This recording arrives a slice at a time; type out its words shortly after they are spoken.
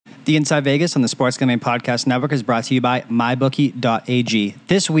The Inside Vegas on the Sports Gambling Podcast Network is brought to you by MyBookie.ag.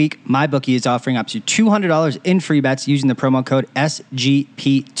 This week, MyBookie is offering up to $200 in free bets using the promo code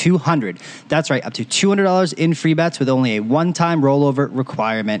SGP200. That's right, up to $200 in free bets with only a one-time rollover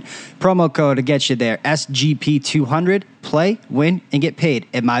requirement. Promo code to get you there, SGP200. Play, win, and get paid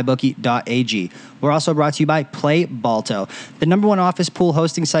at MyBookie.ag. We're also brought to you by Play Balto. The number one office pool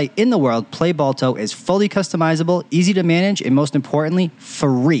hosting site in the world, Play Balto is fully customizable, easy to manage, and most importantly,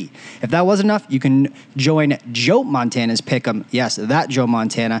 free. If that wasn't enough, you can join Joe Montana's Pick'em. Yes, that Joe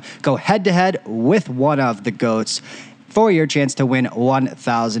Montana. Go head-to-head with one of the GOATs for your chance to win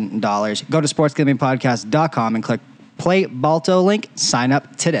 $1,000. Go to sportsgamblingpodcast.com and click Play Balto link. Sign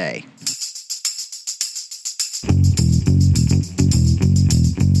up today.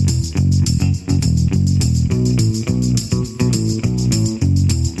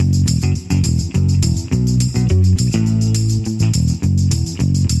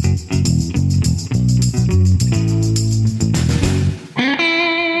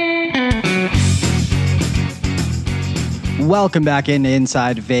 Welcome back into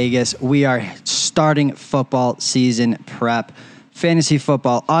Inside Vegas. We are starting football season prep. Fantasy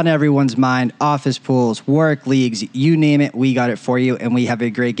football on everyone's mind, office pools, work leagues, you name it, we got it for you. And we have a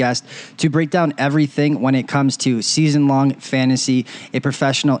great guest to break down everything when it comes to season-long fantasy. A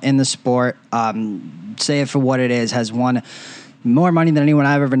professional in the sport, say it for what it is, has won more money than anyone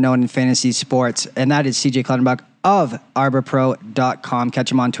I've ever known in fantasy sports. And that is CJ Clutterbuck of ArborPro.com.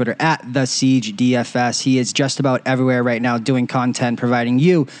 Catch him on Twitter at TheSiegeDFS. He is just about everywhere right now doing content, providing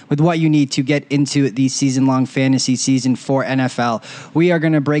you with what you need to get into the season-long fantasy season for NFL. We are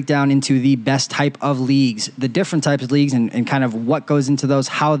going to break down into the best type of leagues, the different types of leagues, and kind of what goes into those,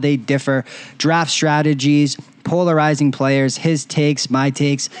 how they differ, draft strategies, polarizing players, his takes, my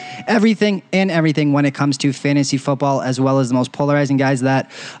takes, everything when it comes to fantasy football, as well as the most polarizing guys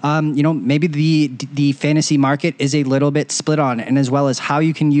that, maybe the fantasy market is a little bit split on, and as well as how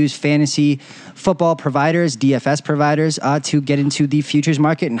you can use fantasy football providers, DFS providers, to get into the futures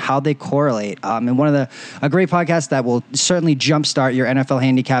market and how they correlate. And a great podcast that will certainly jumpstart your NFL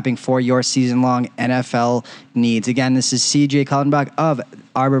handicapping for your season-long NFL needs. Again, this is CJ Kaltenbach of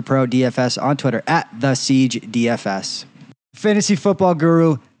Arbor Pro DFS on Twitter at TheSiegeDFS. Fantasy football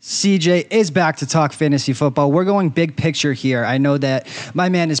guru CJ is back to talk fantasy football. We're going big picture here. I know that my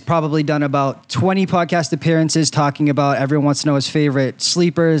man has probably done about 20 podcast appearances talking about everyone wants to know his favorite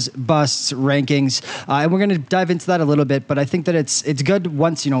sleepers, busts, rankings. And we're going to dive into that a little bit, but I think that it's good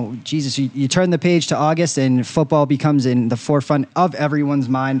once, you turn the page to August and football becomes in the forefront of everyone's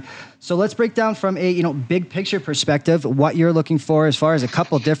mind. So let's break down from a big picture perspective what you're looking for as far as a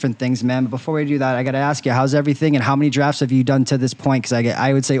couple different things, man. But before we do that, I got to ask you, how's everything and how many drafts have you done to this point? Because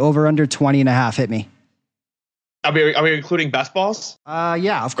I would say over under 20 and a half. Hit me. Are we including best balls?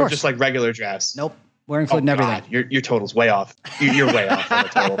 Yeah, of course. Or just like regular drafts? Nope, we're including everything. Your total's way off. You're way off on the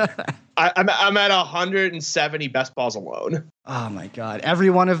total. I'm at 170 best balls alone. Oh my God!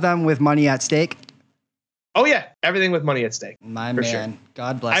 Every one of them with money at stake. Oh, yeah. Everything with money at stake. My man. Sure.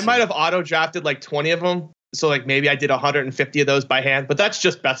 God bless you. I might have auto-drafted like 20 of them. So like maybe I did 150 of those by hand. But that's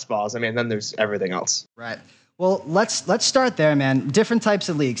just best balls. I mean, then there's everything else. Right. Well, let's start there, man. Different types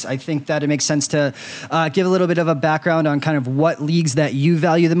of leagues. I think that it makes sense to give a little bit of a background on kind of what leagues that you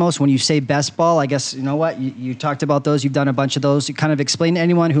value the most. When you say best ball, I guess, you know what? You talked about those. You've done a bunch of those. You kind of explain to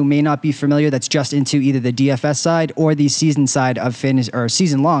anyone who may not be familiar that's just into either the DFS side or the season side of fantasy or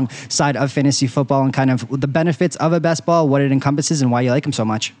season-long side of fantasy football and kind of the benefits of a best ball, what it encompasses, and why you like them so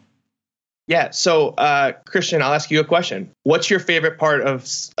much. Yeah. So, Christian, I'll ask you a question. What's your favorite part of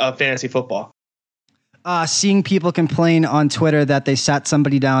fantasy football? Seeing people complain on Twitter that they sat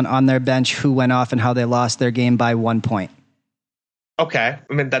somebody down on their bench who went off and how they lost their game by 1 point. Okay.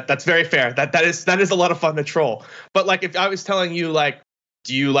 I mean, that's very fair. That is a lot of fun to troll. But like, if I was telling you, like,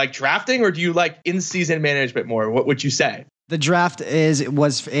 do you like drafting or do you like in-season management more? What would you say? The draft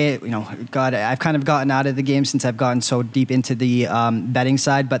God, I've kind of gotten out of the game since I've gotten so deep into the betting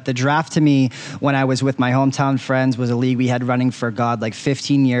side. But the draft to me, when I was with my hometown friends, was a league we had running for like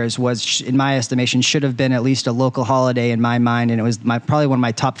 15 years. Was, in my estimation, should have been at least a local holiday in my mind, and it was probably one of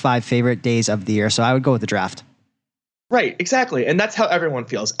my top 5 favorite days of the year. So I would go with the draft. Right, exactly, and that's how everyone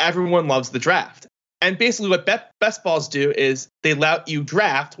feels. Everyone loves the draft. And basically what best balls do is they let you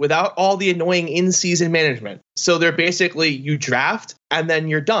draft without all the annoying in-season management. So they're basically you draft and then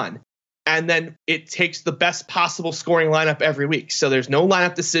you're done. And then it takes the best possible scoring lineup every week. So there's no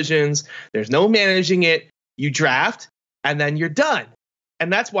lineup decisions. There's no managing it. You draft and then you're done.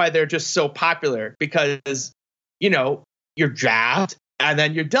 And that's why they're just so popular because, you draft and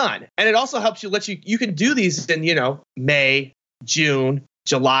then you're done. And it also helps you you can do these in, May, June,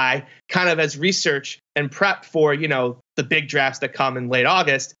 July, kind of as research and prep for, the big drafts that come in late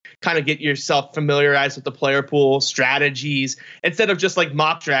August, kind of get yourself familiarized with the player pool, strategies, instead of just like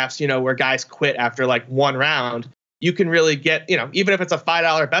mock drafts, where guys quit after like one round. You can really get, even if it's a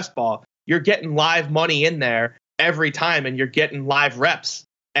 $5 best ball, you're getting live money in there every time, and you're getting live reps.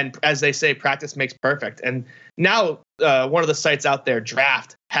 And as they say, practice makes perfect. And now one of the sites out there,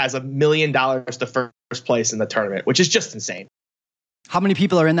 Draft, has $1 million to first place in the tournament, which is just insane. How many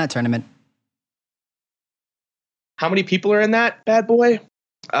people are in that tournament? How many people are in that bad boy?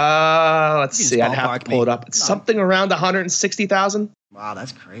 Let's see. I'd have to pull it up. It's something around 160,000. Wow,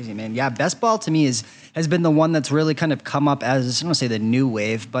 that's crazy, man. Yeah, best ball to me has been the one that's really kind of come up as, I don't want to say the new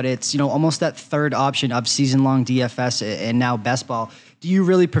wave, but it's, almost that third option of season-long DFS and now best ball. Do you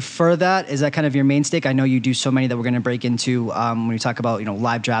really prefer that? Is that kind of your main stake? I know you do so many that we're going to break into when we talk about,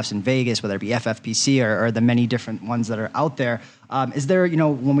 live drafts in Vegas, whether it be FFPC or the many different ones that are out there. Is there,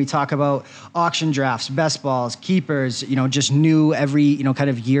 when we talk about auction drafts, best balls, keepers, just new every, kind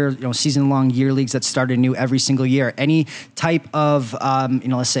of year, season-long year leagues that started new every single year, any type of,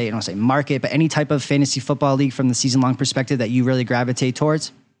 let's say market, but any type of fantasy football league from the season-long perspective that you really gravitate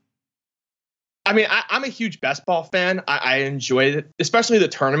towards? I mean, I'm a huge best ball fan. I enjoy it, especially the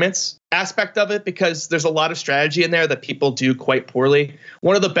tournaments aspect of it, because there's a lot of strategy in there that people do quite poorly.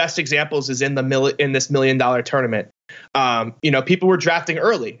 One of the best examples is in this $1 million tournament. People were drafting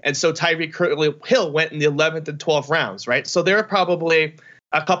early, and so Tyreek Hill went in the 11th and 12th rounds, right? So there are probably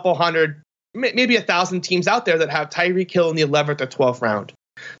a couple hundred, maybe 1,000 teams out there that have Tyreek Hill in the 11th or 12th round.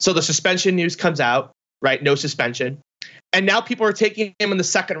 So the suspension news comes out, right? No suspension. And now people are taking him in the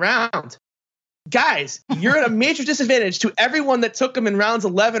second round. Guys, you're at a major disadvantage to everyone that took him in rounds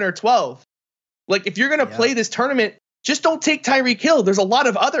 11 or 12. Like, if you're going to play this tournament, just don't take Tyreek Hill. There's a lot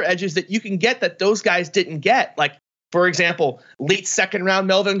of other edges that you can get that those guys didn't get. Like, for example, late second round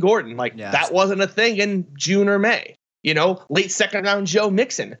Melvin Gordon. That wasn't a thing in June or May. Late second round Joe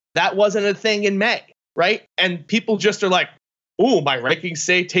Mixon. That wasn't a thing in May, right? And people just are like, "Ooh, my rankings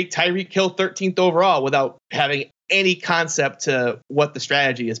say take Tyreek Hill 13th overall," without having any concept to what the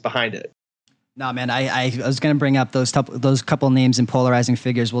strategy is behind it. No, man, I was going to bring up those couple names and polarizing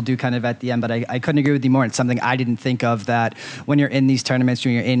figures. We'll do kind of at the end, but I couldn't agree with you more. It's something I didn't think of, that when you're in these tournaments,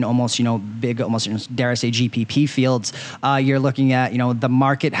 when you're in almost, big, almost, dare I say, GPP fields, you're looking at, the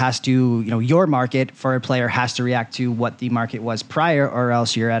market has to, your market for a player has to react to what the market was prior, or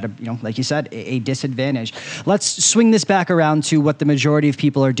else you're at a, like you said, a disadvantage. Let's swing this back around to what the majority of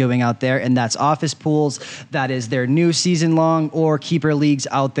people are doing out there, and that's office pools. That is their new season long or keeper leagues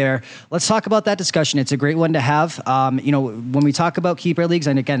out there. Let's talk about that discussion. It's a great one to have. When we talk about keeper leagues,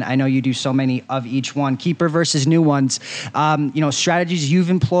 and again, I know you do so many of each one, keeper versus new ones, strategies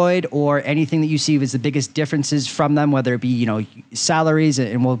you've employed or anything that you see as the biggest differences from them, whether it be, salaries,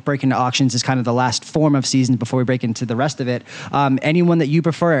 and we'll break into auctions as kind of the last form of season before we break into the rest of it. Anyone that you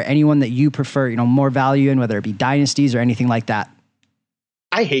prefer, or anyone that you prefer, more value in, whether it be dynasties or anything like that.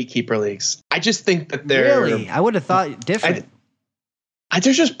 I hate keeper leagues. I just think that they're... Really? I would have thought different.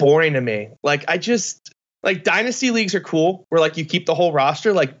 They're just boring to me. Dynasty leagues are cool, where you keep the whole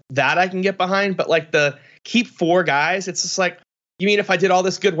roster, that I can get behind. But the keep 4 guys, it's just you mean if I did all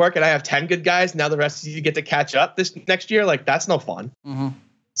this good work and I have 10 good guys, now the rest of you get to catch up this next year? That's no fun. Mm-hmm.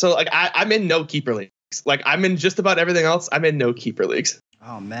 So I'm in no keeper leagues. I'm in just about everything else. I'm in no keeper leagues.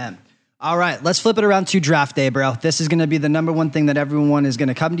 Oh man. All right, let's flip it around to draft day, bro. This is going to be the number one thing that everyone is going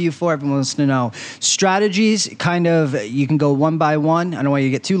to come to you for. Everyone wants to know strategies. Kind of, you can go one by one. I don't want you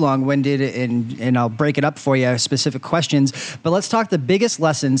to get too long-winded, and I'll break it up for you, specific questions. But let's talk the biggest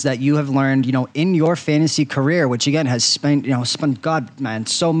lessons that you have learned, in your fantasy career, which again has spent God, man,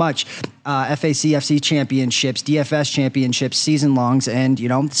 so much. FACFC championships, DFS championships, season longs, and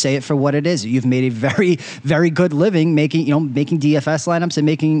say it for what it is. You've made a very, very good living making DFS lineups and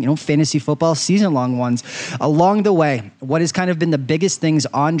making fantasy football season long ones. Along the way, what has kind of been the biggest things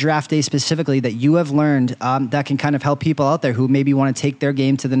on draft day specifically that you have learned that can kind of help people out there who maybe want to take their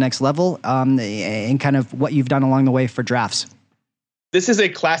game to the next level, and kind of what you've done along the way for drafts? This is a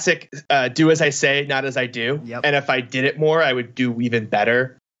classic do as I say, not as I do. Yep. And if I did it more, I would do even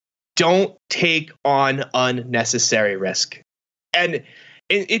better. Don't take on unnecessary risk. And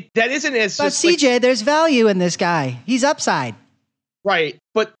that isn't as... But CJ, there's value in this guy. He's upside. Right.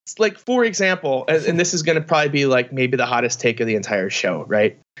 But for example, and this is going to probably be maybe the hottest take of the entire show,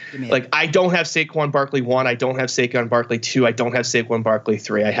 right? I don't have Saquon Barkley 1. I don't have Saquon Barkley 2. I don't have Saquon Barkley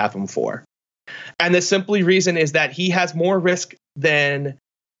 3. I have him 4. And the simply reason is that he has more risk than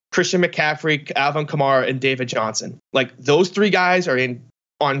Christian McCaffrey, Alvin Kamara, and David Johnson. Those 3 guys are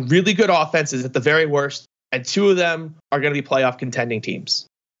on really good offenses at the very worst, and 2 of them are going to be playoff contending teams.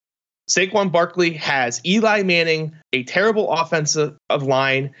 Saquon Barkley has Eli Manning, a terrible offensive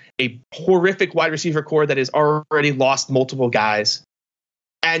line, a horrific wide receiver core that has already lost multiple guys,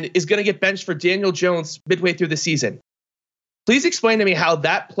 and is going to get benched for Daniel Jones midway through the season. Please explain to me how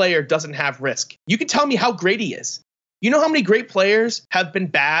that player doesn't have risk. You can tell me how great he is. You know how many great players have been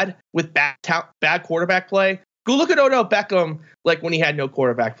bad with bad quarterback play? Go look at Odell Beckham, like when he had no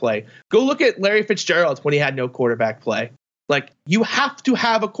quarterback play. Go look at Larry Fitzgerald when he had no quarterback play. Like, you have to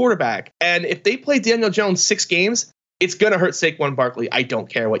have a quarterback. And if they play Daniel Jones 6 games, it's going to hurt Saquon Barkley. I don't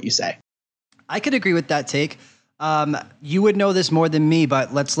care what you say. I could agree with that take. You would know this more than me,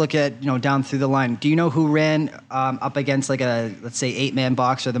 but let's look at, down through the line. Do you know who ran up against like a, let's say, 8-man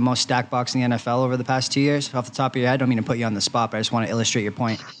box or the most stacked box in the NFL over the past 2 years? Off the top of your head, I don't mean to put you on the spot, but I just want to illustrate your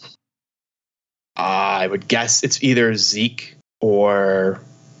point. I would guess it's either Zeke or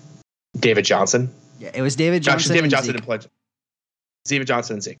David Johnson. Yeah, it was David Johnson. David Johnson didn't play. David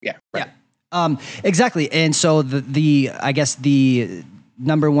Johnson and Zeke. Yeah. Right. Yeah. Exactly. And so I guess the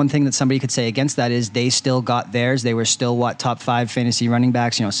number one thing that somebody could say against that is they still got theirs. They were still top 5 fantasy running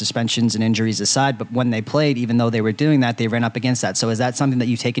backs, suspensions and injuries aside. But when they played, even though they were doing that, they ran up against that. So is that something that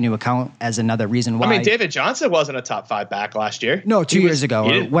you take into account as another reason why? I mean, David Johnson wasn't a top 5 back last year. No, 2 years ago,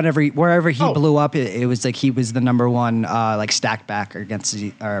 or wherever he blew up, it was like he was the number one stacked back against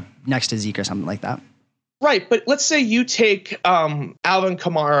or next to Zeke or something like that. Right, but let's say you take Alvin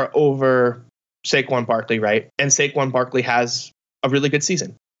Kamara over Saquon Barkley, right? And Saquon Barkley has a really good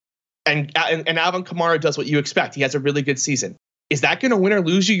season. And Alvin Kamara does what you expect. He has a really good season. Is that going to win or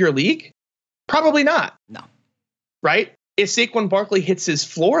lose you your league? Probably not. No. Right? If Saquon Barkley hits his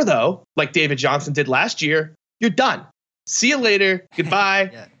floor, though, like David Johnson did last year, you're done. See you later.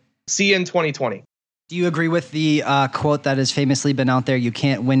 Goodbye. Yeah. See you in 2020. Do you agree with the quote that has famously been out there? You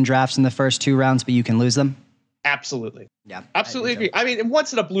can't win drafts in the first 2 rounds, but you can lose them. Absolutely. Yeah. Absolutely agree. I mean,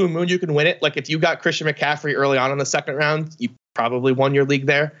 once in a blue moon, you can win it. Like if you got Christian McCaffrey early on in the second round, you probably won your league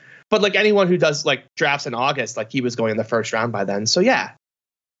there. But like anyone who does like drafts in August, like he was going in the first round by then. So yeah.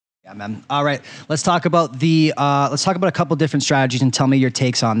 Yeah, man. All right. Let's talk about a couple different strategies and tell me your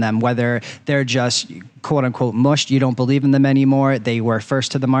takes on them, whether they're just quote unquote mushed. You don't believe in them anymore. They were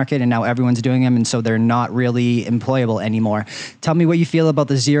first to the market and now everyone's doing them. And so they're not really employable anymore. Tell me what you feel about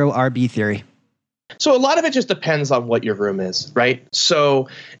the 0 RB theory. So a lot of it just depends on what your room is, right? So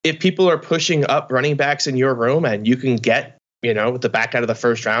if people are pushing up running backs in your room and you can get, with the back out of the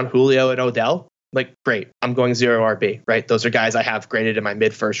first round, Julio and Odell, like, great, I'm going 0 RB, right? Those are guys I have graded in my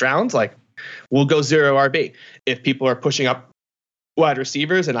mid first rounds. Like, we'll go 0 RB. If people are pushing up wide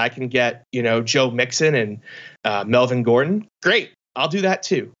receivers and I can get, Joe Mixon and Melvin Gordon, great, I'll do that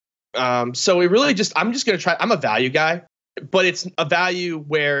too. So it really I'm just going to try. I'm a value guy, but it's a value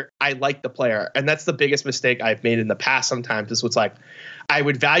where I like the player. And that's the biggest mistake I've made in the past sometimes is what's like, I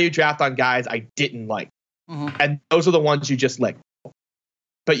would value draft on guys I didn't like. Mm-hmm. And those are the ones you just like.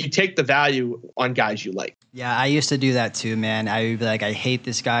 But you take the value on guys you like. Yeah, I used to do that too, man. I would be like, I hate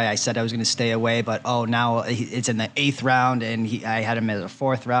this guy. I said I was going to stay away, but now it's in the 8th round, and I had him as a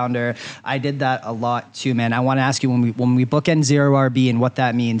 4th rounder. I did that a lot too, man. I want to ask you when we bookend 0 RB and what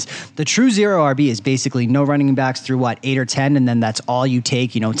that means. The true 0 RB is basically no running backs through 8 or 10, and then that's all you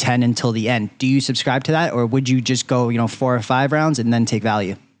take, 10 until the end. Do you subscribe to that, or would you just go 4 or 5 rounds and then take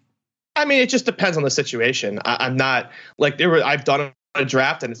value? I mean, it just depends on the situation. I'm not like I've done a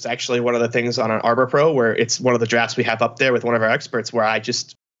draft, and it's actually one of the things on an Arbor Pro where it's one of the drafts we have up there with one of our experts where I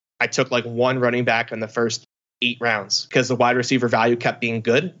took like 1 running back in the first 8 rounds because the wide receiver value kept being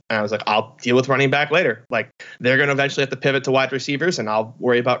good. And I was like, I'll deal with running back later. Like they're going to eventually have to pivot to wide receivers and I'll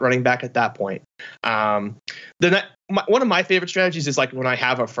worry about running back at that point. One of my favorite strategies is like when I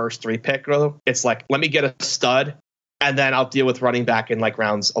have a first 3 pick, it's like, let me get a stud and then I'll deal with running back in like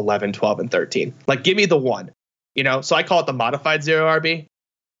rounds 11, 12, and 13. Like give me the one. So I call it the modified 0 RB.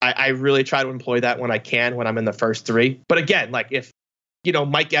 I really try to employ that when I can, when I'm in the first 3. But again, like if,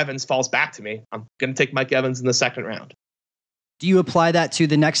 Mike Evans falls back to me, I'm going to take Mike Evans in the 2nd round. Do you apply that to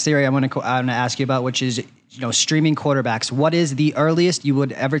the next theory I'm going to ask you about, which is, streaming quarterbacks? What is the earliest you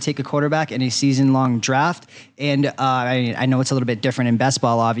would ever take a quarterback in a season-long draft? And I know it's a little bit different in best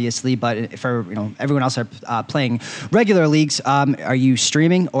ball, obviously, but for everyone else playing regular leagues, are you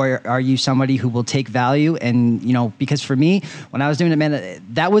streaming or are you somebody who will take value? And because for me, when I was doing it, man,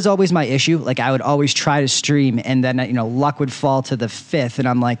 that was always my issue. Like I would always try to stream, and then luck would fall to the 5th, and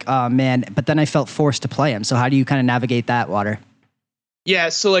I'm like, oh man. But then I felt forced to play him. So how do you kind of navigate that, Water? Yeah,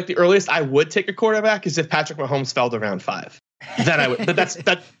 so like the earliest I would take a quarterback is if Patrick Mahomes fell to round 5. Then I would, but that's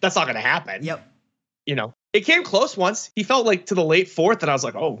not going to happen. Yep. It came close once. He felt like to the late fourth, and I was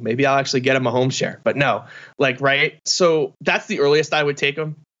like, oh, maybe I'll actually get him a home share. But no, like, right. So that's the earliest I would take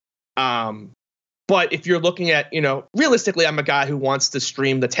him. But if you're looking at, realistically, I'm a guy who wants to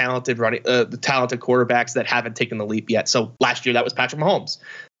stream the talented quarterbacks that haven't taken the leap yet. So last year that was Patrick Mahomes.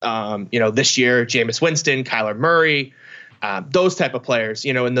 This year, Jameis Winston, Kyler Murray, those type of players,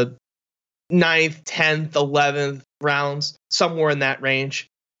 in the 9th, 10th, 11th rounds, somewhere in that range.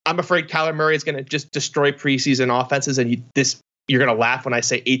 I'm afraid Kyler Murray is going to just destroy preseason offenses. And you're going to laugh when I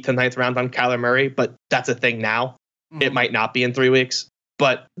say 8th to 9th round on Kyler Murray, but that's a thing now. Mm-hmm. It might not be in 3 weeks.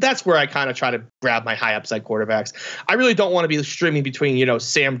 But that's where I kind of try to grab my high upside quarterbacks. I really don't want to be streaming between,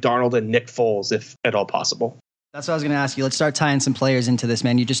 Sam Darnold and Nick Foles, if at all possible. That's what I was going to ask you. Let's start tying some players into this,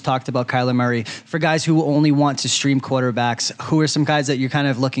 man. You just talked about Kyler Murray. For guys who only want to stream quarterbacks, who are some guys that you're kind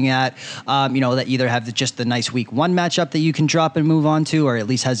of looking at, that either have just the nice week 1 matchup that you can drop and move on to, or at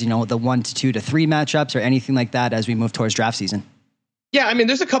least has, the 1 to 2 to 3 matchups or anything like that as we move towards draft season? Yeah, I mean,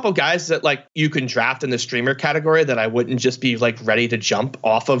 there's a couple guys that like you can draft in the streamer category that I wouldn't just be like ready to jump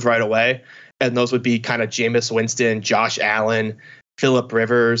off of right away. And those would be kind of Jameis Winston, Josh Allen, Phillip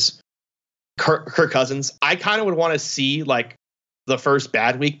Rivers, Kirk Cousins. I kind of would want to see like the first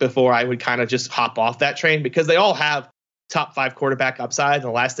bad week before I would kind of just hop off that train, because they all have top 5 quarterback upside. And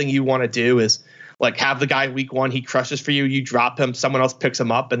the last thing you want to do is like have the guy week 1, he crushes for you, you drop him, someone else picks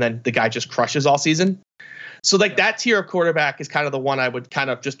him up, and then the guy just crushes all season. So like that tier of quarterback is kind of the one I would kind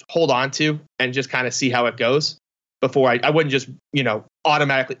of just hold on to and just kind of see how it goes before I wouldn't just,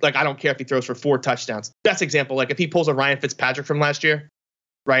 automatically, like, I don't care if he throws for 4 touchdowns. Best example, like if he pulls a Ryan Fitzpatrick from last year,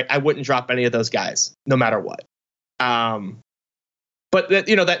 right, I wouldn't drop any of those guys no matter what. But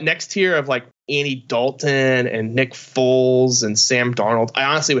that next tier of like Andy Dalton and Nick Foles and Sam Darnold, I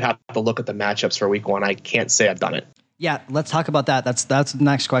honestly would have to look at the matchups for week 1. I can't say I've done it. Yeah, let's talk about that. That's the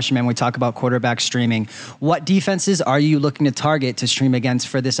next question, man. We talk about quarterback streaming. What defenses are you looking to target to stream against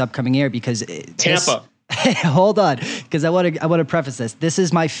for this upcoming year? Because Tampa. Hold on, because I want to preface this. This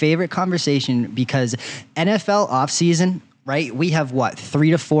is my favorite conversation because NFL offseason, right? We have 3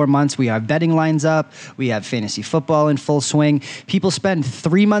 to 4 months. We have betting lines up. We have fantasy football in full swing. People spend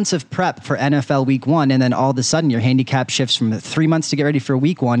 3 months of prep for NFL week 1. And then all of a sudden your handicap shifts from 3 months to get ready for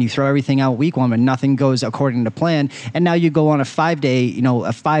week 1. You throw everything out week 1, but nothing goes according to plan. And now you go on a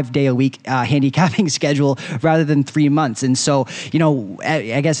 5-day a week handicapping schedule rather than 3 months. And so,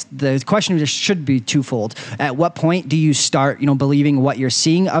 I guess the question just should be twofold. At what point do you start, believing what you're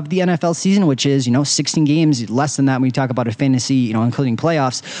seeing of the NFL season, which is, 16 games, less than that when you talk about a fantasy, including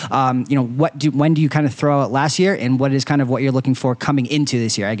playoffs, when do you kind of throw out last year, and what is kind of what you're looking for coming into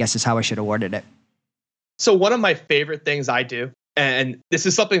this year, I guess is how I should have worded it. So one of my favorite things I do, and this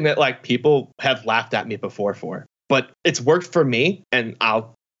is something that like people have laughed at me before for, but it's worked for me and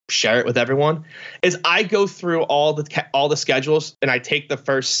I'll share it with everyone, is I go through all the schedules and I take the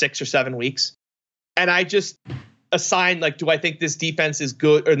first 6 or 7 weeks and I just assign like, do I think this defense is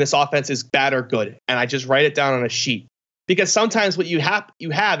good or this offense is bad or good? And I just write it down on a sheet. Because sometimes what you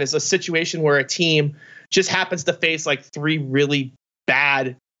have is a situation where a team just happens to face like 3 really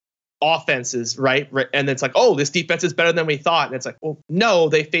bad offenses, right? And it's like, oh, this defense is better than we thought. And it's like, well, no,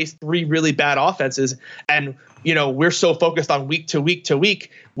 they faced 3 really bad offenses. And, we're so focused on week to week to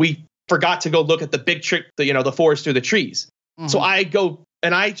week, we forgot to go look at the big trick, the forest through the trees. Mm-hmm. So I go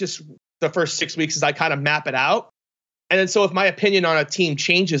and the first 6 weeks is I kind of map it out. And then so if my opinion on a team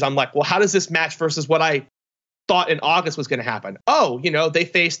changes, I'm like, well, how does this match versus what I thought in August was going to happen? Oh, they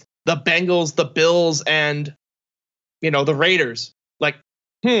faced the Bengals, the Bills, and, the Raiders. Like,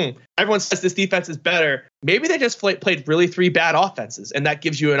 everyone says this defense is better. Maybe they just played really 3 bad offenses, and that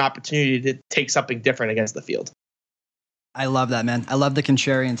gives you an opportunity to take something different against the field. I love that, man. I love the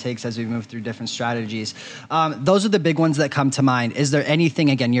contrarian takes as we move through different strategies. Those are the big ones that come to mind. Is there anything,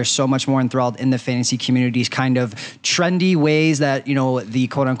 again, you're so much more enthralled in the fantasy community's kind of trendy ways that, the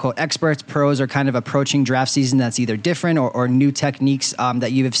quote unquote experts, pros are kind of approaching draft season that's either different or new techniques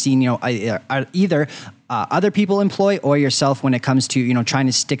that you have seen, either other people employ or yourself when it comes to, trying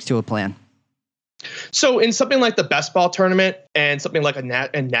to stick to a plan? So in something like the best ball tournament and something like in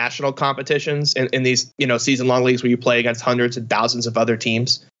national competitions in these, season long leagues where you play against hundreds and thousands of other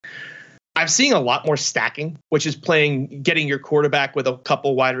teams, I'm seeing a lot more stacking, which is getting your quarterback with a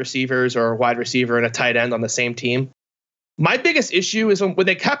couple wide receivers or a wide receiver and a tight end on the same team. My biggest issue is when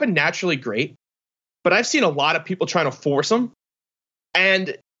they happen naturally, great, but I've seen a lot of people trying to force them.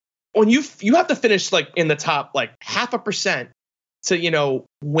 And when you have to finish like in the top, like 0.5% to,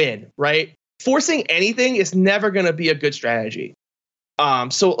 win, right? Forcing anything is never going to be a good strategy.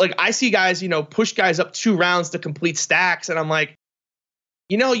 So like I see guys, push guys up 2 rounds to complete stacks. And I'm like,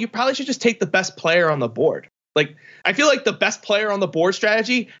 you probably should just take the best player on the board. Like, I feel like the best player on the board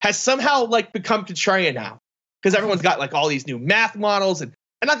strategy has somehow like become contrarian now because everyone's got like all these new math models and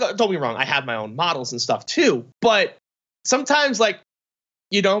don't get me wrong, I have my own models and stuff too, but sometimes like,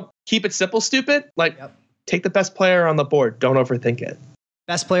 keep it simple, stupid. Like, take the best player on the board. Don't overthink it.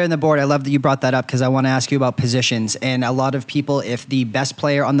 Best player on the board. I love that you brought that up because I want to ask you about positions. And a lot of people, if the best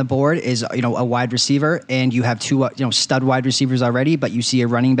player on the board is, a wide receiver and you have two, stud wide receivers already, but you see a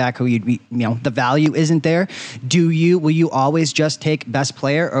running back who you'd be, the value isn't there. Will you always just take best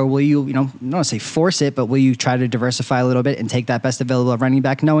player, or will you, I don't want to say force it, but will you try to diversify a little bit and take that best available running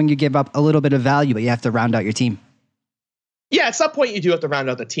back, knowing you give up a little bit of value, but you have to round out your team? Yeah, at some point you do have to round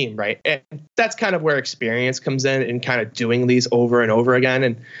out the team, right? And that's kind of where experience comes in kind of doing these over and over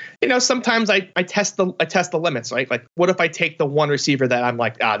again. And sometimes I test the limits, right? Like, what if I take the one receiver that I'm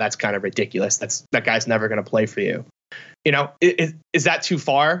like, that's kind of ridiculous. That guy's never going to play for you. Is that too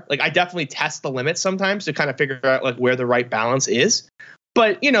far? Like, I definitely test the limits sometimes to kind of figure out like where the right balance is.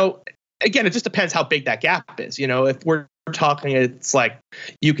 But again, it just depends how big that gap is. If we're talking, it's like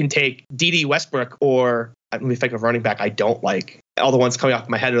you can take D.D. Westbrook, or let me think of running back I don't like. All the ones coming off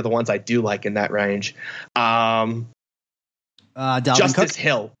my head are the ones I do like in that range. Justice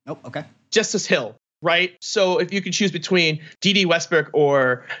Hill. Oh, okay. Justice Hill, right? So if you can choose between D.D. Westbrook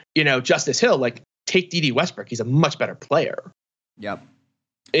or, Justice Hill, like, take D.D. Westbrook. He's a much better player. Yep.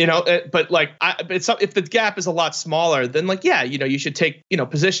 But like, if the gap is a lot smaller, then like, you should take,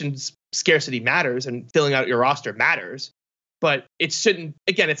 positions scarcity matters and filling out your roster matters, but it shouldn't.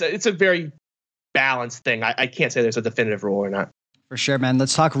 Again, it's a very balanced thing. I can't say there's a definitive rule or not. For sure, man.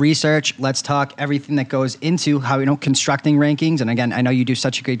 Let's talk research. Let's talk everything that goes into how, constructing rankings. And again, I know you do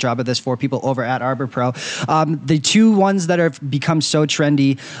such a great job of this for people over at Arbor Pro. The two ones that have become so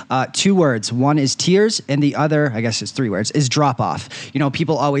trendy, two words. One is tiers, and the other, I guess it's three words, is drop off.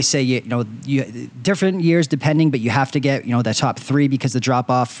 People always say, you different years depending, but you have to get, the top three because the drop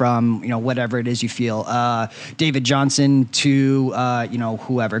off from, whatever it is you feel. David Johnson to,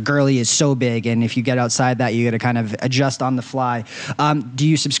 whoever. Gurley is so big. And if you get outside that, you got to kind of adjust on the fly. Do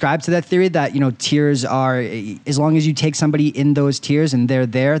you subscribe to that theory that, tiers are, as long as you take somebody in those tiers and they're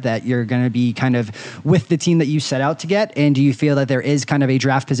there, that you're going to be kind of with the team that you set out to get? And do you feel that there is kind of a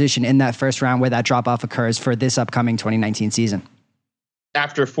draft position in that first round where that drop off occurs for this upcoming 2019 season?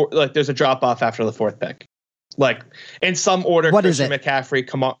 There's a drop off after the fourth pick, like in some order. What Christian is it? McCaffrey,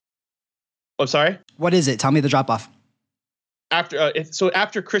 come on. Oh, sorry. What is it? Tell me the drop off.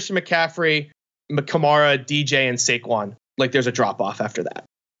 After Christian McCaffrey, Kamara, DJ, and Saquon. Like, there's a drop off after that.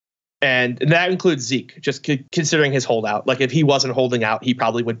 And that includes Zeke, just considering his holdout. Like, if he wasn't holding out, he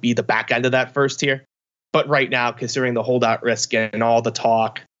probably would be the back end of that first tier. But right now, considering the holdout risk and all the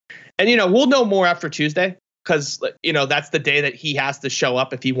talk, and, we'll know more after Tuesday because, that's the day that he has to show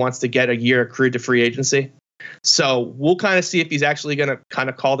up if he wants to get a year accrued to free agency. So we'll kind of see if he's actually going to kind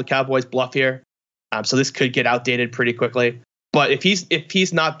of call the Cowboys bluff here. So this could get outdated pretty quickly. But if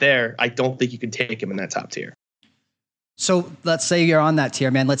he's not there, I don't think you can take him in that top tier. So let's say you're on that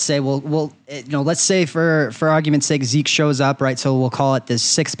tier, man. Let's say let's say for argument's sake, Zeke shows up, right? So we'll call it the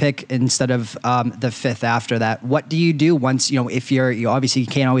sixth pick instead of the fifth after that. What do you do once, if you obviously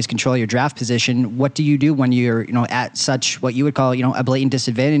can't always control your draft position, what do you do when you're, at such what you would call, a blatant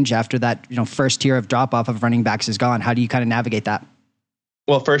disadvantage after that, first tier of drop off of running backs is gone? How do you kind of navigate that?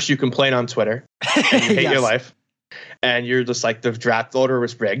 Well, first you complain on Twitter and you hate Yes. your life and you're just like, the draft order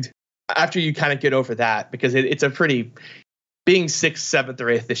was rigged. After you kind of get over that, because it's a pretty, being 6th, 7th, or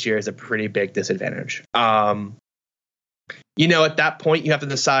 8th this year is a pretty big disadvantage. At that point you have to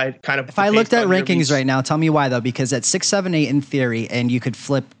decide kind of. If I looked at rankings right now, tell me why though, because at 6, 7, 8 in theory, and you could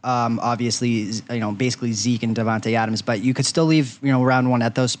flip, obviously, basically Zeke and Devontae Adams, but you could still leave, round one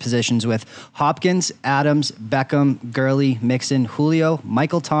at those positions with Hopkins, Adams, Beckham, Gurley, Mixon, Julio,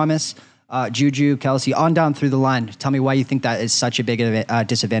 Michael Thomas, Juju, Kelsey, on down through the line. Tell me why you think that is such a big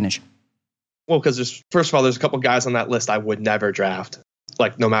disadvantage. Well, because there's a couple guys on that list I would never draft,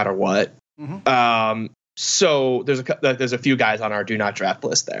 like no matter what. Mm-hmm. So there's a few guys on our do not draft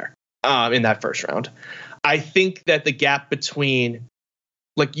list there in that first round. I think that the gap between,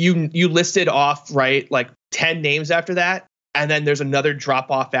 like you listed off, right, like 10 names after that, and then there's another drop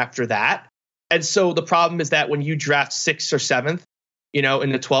off after that. And so the problem is that when you draft 6th or 7th,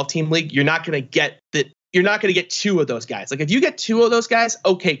 in the 12-team league, you're not going to get two of those guys. Like if you get two of those guys,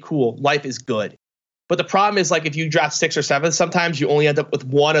 okay, cool. Life is good. But the problem is, like, if you draft 6th or 7th, sometimes you only end up with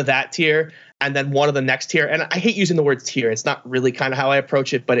one of that tier and then one of the next tier. And I hate using the word tier. It's not really kind of how I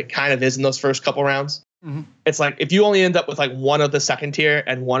approach it, but it kind of is in those first couple rounds. Mm-hmm. It's like if you only end up with like one of the second tier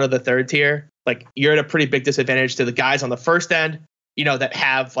and one of the third tier, like you're at a pretty big disadvantage to the guys on the first end, that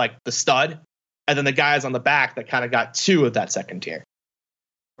have like the stud, and then the guys on the back that kind of got 2 of that second tier.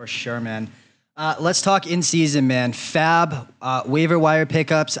 For sure, man. Let's talk in season, man. Fab, waiver wire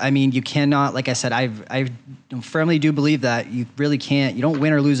pickups. I mean, you cannot, like I said, I firmly do believe that you really can't. You don't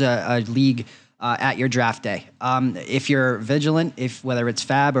win or lose a league at your draft day. If you're vigilant, whether it's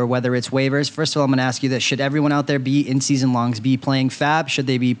Fab or whether it's waivers, first of all, I'm going to ask you this. Should everyone out there be in season longs be playing Fab? Should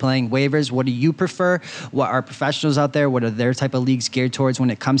they be playing waivers? What do you prefer? What are professionals out there? What are their type of leagues geared towards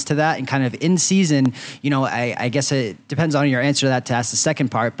when it comes to that? And kind of in season, I guess it depends on your answer to that to ask the second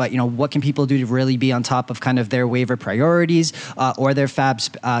part, but what can people do to really be on top of kind of their waiver priorities or their Fab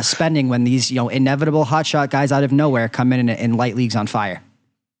spending when these, inevitable hotshot guys out of nowhere come in and light leagues on fire?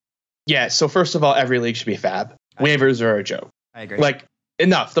 Yeah, so first of all, every league should be Fab. Waivers are a joke. I agree. Like,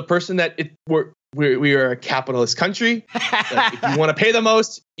 enough. The person that we are a capitalist country. If you want to pay the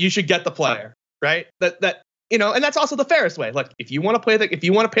most, you should get the player, right? That and that's also the fairest way. Like, if you want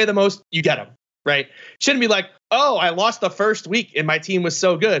to pay the most, you get them, right? Shouldn't be like, oh, I lost the first week and my team was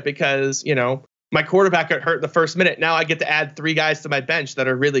so good because my quarterback got hurt in the first minute. Now I get to add 3 guys to my bench that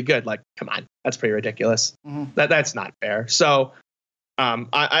are really good. Like, come on, that's pretty ridiculous. Mm-hmm. That's not fair. So.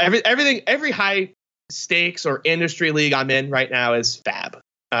 Every high stakes or industry league I'm in right now is Fab.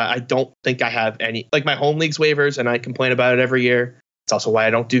 I don't think I have any, like my home league's waivers, and I complain about it every year. It's also why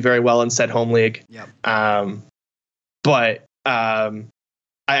I don't do very well in said home league. Yep. But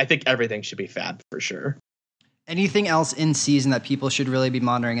I think everything should be Fab for sure. Anything else in season that people should really be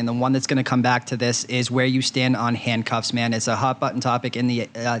monitoring? And the one that's going to come back to this is where you stand on handcuffs, man. It's a hot button topic in the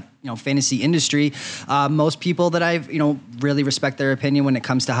fantasy industry. Most people that I've really respect their opinion when it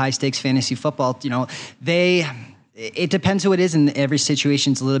comes to high stakes fantasy football. It depends who it is, and every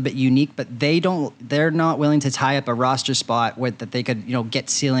situation's a little bit unique, but they're not willing to tie up a roster spot that they could, get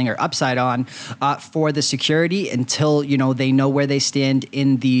ceiling or upside on, for the security until, they know where they stand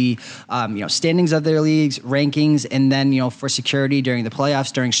in the, standings of their leagues, rankings. And then, for security during the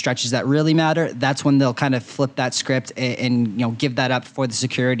playoffs, during stretches that really matter, that's when they'll kind of flip that script and give that up for the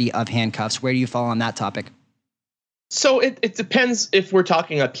security of handcuffs. Where do you fall on that topic? So it depends if we're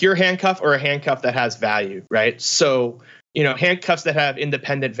talking a pure handcuff or a handcuff that has value, right? So, handcuffs that have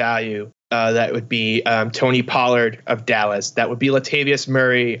independent value, that would be Tony Pollard of Dallas. That would be Latavius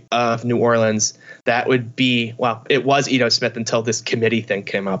Murray of New Orleans. That would be, it was Ito Smith until this committee thing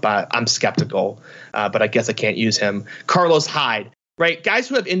came up. I'm skeptical, but I guess I can't use him. Carlos Hyde, right? Guys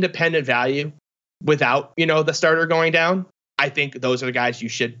who have independent value without, the starter going down. I think those are the guys you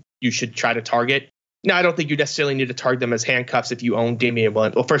should try to target. Now, I don't think you necessarily need to target them as handcuffs if you own Damian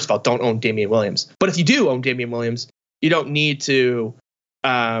Williams. Well, first of all, don't own Damian Williams. But if you do own Damian Williams, you don't need to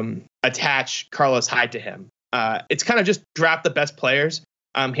attach Carlos Hyde to him. It's kind of just draft the best players.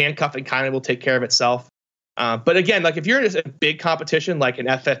 Handcuffing kind of will take care of itself. But again, like if you're in a big competition like an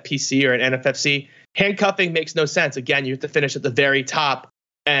FFPC or an NFFC, handcuffing makes no sense. Again, you have to finish at the very top,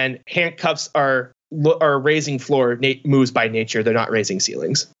 and handcuffs are raising floor moves by nature. They're not raising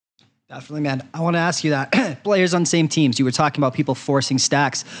ceilings. Definitely, man. I want to ask you that. Players on same teams, you were talking about people forcing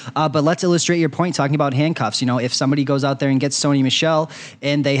stacks, but let's illustrate your point talking about handcuffs. If somebody goes out there and gets Sony Michel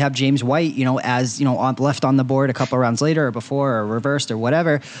and they have James White, as, left on the board a couple of rounds later or before or reversed or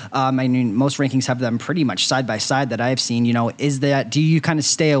whatever. Most rankings have them pretty much side by side that I've seen, do you kind of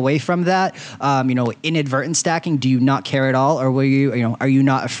stay away from that? Inadvertent stacking, do you not care at all? Or are you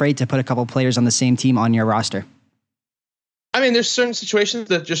not afraid to put a couple players on the same team on your roster? I mean, there's certain situations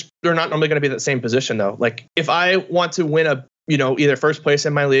that they're not normally going to be in the same position though. Like if I want to win either first place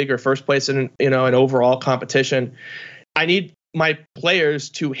in my league or first place in, an overall competition, I need my players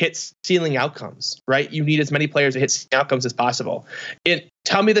to hit ceiling outcomes, right? You need as many players to hit ceiling outcomes as possible.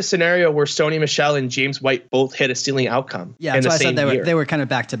 Tell me the scenario where Sony Michel and James White both hit a ceiling outcome. Yeah, that's why I said they were kind of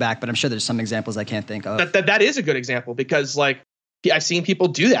back to back, but I'm sure there's some examples I can't think of. That is a good example because like I've seen people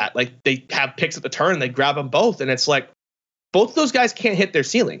do that. Like they have picks at the turn, they grab them both, and it's like, both of those guys can't hit their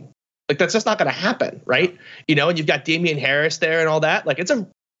ceiling. Like that's just not going to happen, right? And you've got Damian Harris there and all that. Like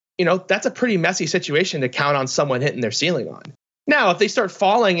that's a pretty messy situation to count on someone hitting their ceiling on. Now, if they start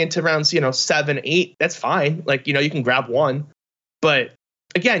falling into rounds, 7, 8, that's fine. Like, you can grab one. But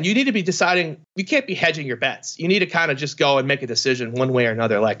again, you need to be deciding, you can't be hedging your bets. You need to kind of just go and make a decision one way or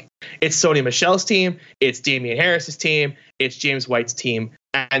another. Like it's Sony Michel's team, it's Damian Harris's team, it's James White's team.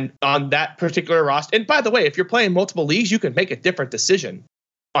 And on that particular roster, and by the way, if you're playing multiple leagues, you can make a different decision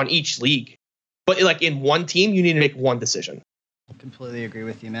on each league. But like in one team, you need to make one decision. I completely agree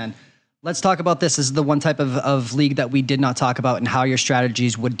with you, man. Let's talk about this. This is the one type of league that we did not talk about and how your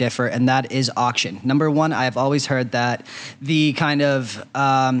strategies would differ, and that is auction. Number one, I've always heard that the kind of,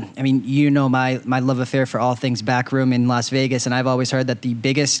 my love affair for all things backroom in Las Vegas, and I've always heard that the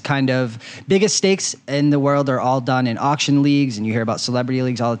biggest stakes in the world are all done in auction leagues, and you hear about celebrity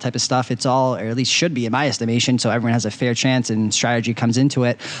leagues, all that type of stuff. It's all, or at least should be in my estimation, so everyone has a fair chance and strategy comes into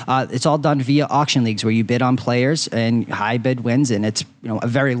it. It's all done via auction leagues where you bid on players and high bid wins, and it's a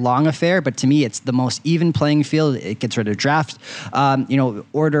very long affair. But to me, it's the most even playing field. It gets rid of draft,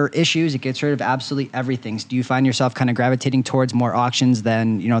 order issues. It gets rid of absolutely everything. So do you find yourself kind of gravitating towards more auctions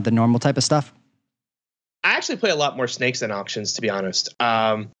than, the normal type of stuff? I actually play a lot more snakes than auctions, to be honest.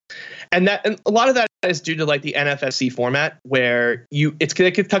 And a lot of that is due to like the NFFC format where it's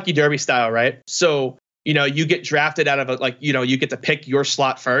Kentucky Derby style, right? So, you get drafted out of you get to pick your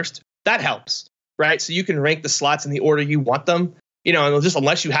slot first. That helps, right? So you can rank the slots in the order you want them. And just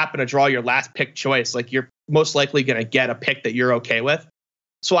unless you happen to draw your last pick choice, like you're most likely going to get a pick that you're okay with.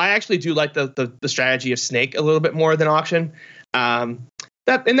 So I actually do like the strategy of snake a little bit more than auction.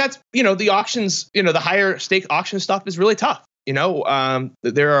 That's the auctions, the higher stake auction stuff is really tough. There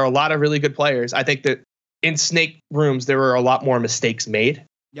are a lot of really good players. I think that in snake rooms, there were a lot more mistakes made.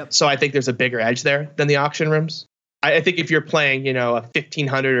 Yep. So I think there's a bigger edge there than the auction rooms. I think if you're playing, a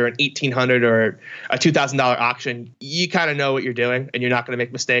 $1,500 or an $1,800 or a $2,000 auction, you kind of know what you're doing and you're not going to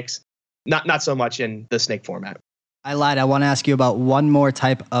make mistakes. Not so much in the snake format. I lied. I want to ask you about one more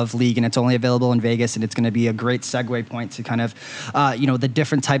type of league, and it's only available in Vegas, and it's going to be a great segue point to kind of, the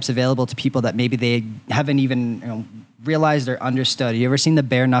different types available to people that maybe they haven't even realized or understood. You ever seen the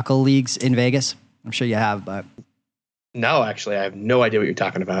bare knuckle leagues in Vegas? I'm sure you have, but... No, actually, I have no idea what you're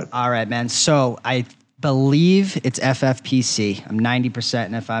talking about. All right, man. So I believe it's FFPC. I'm 90%,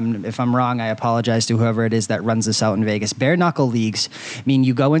 and if I'm wrong, I apologize to whoever it is that runs this out in Vegas. Bare knuckle leagues mean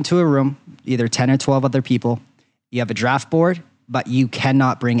you go into a room, either 10 or 12 other people. You have a draft board, but you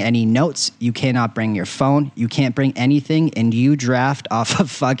cannot bring any notes. You cannot bring your phone. You can't bring anything, and you draft off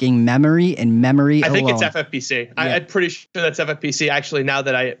of fucking memory and memory alone. I think it's FFPC. Yeah. I'm pretty sure that's FFPC. Actually, now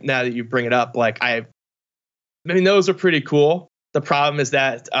that you bring it up, those are pretty cool. The problem is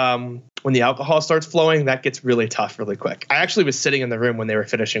that when the alcohol starts flowing, that gets really tough really quick. I actually was sitting in the room when they were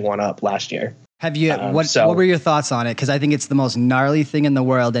finishing one up last year. Have you? What were your thoughts on it? Because I think it's the most gnarly thing in the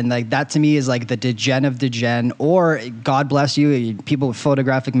world, and like that to me is like the degen of degen. Or God bless you, people with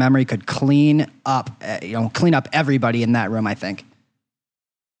photographic memory could clean up everybody in that room. I think.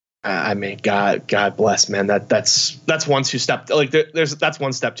 God bless, man. That's one step. That's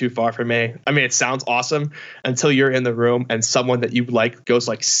one step too far for me. I mean, it sounds awesome until you're in the room and someone that you like goes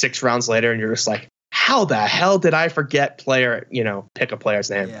like 6 rounds later, and you're just like, how the hell did I forget pick a player's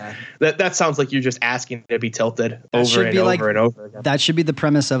name? Yeah. That sounds like you're just asking to be tilted over and over and over again. That should be the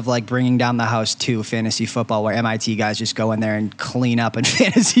premise of like Bringing Down the House 2 fantasy football, where MIT guys just go in there and clean up in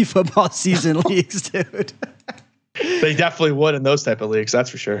fantasy football season leagues, dude. They definitely would in those type of leagues, that's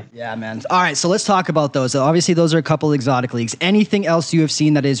for sure. Yeah, man. All right, so let's talk about those. Obviously, those are a couple exotic leagues. Anything else you have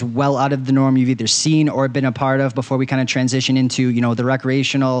seen that is well out of the norm you've either seen or been a part of before we kind of transition into, the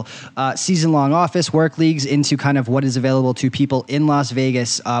recreational season-long office work leagues into kind of what is available to people in Las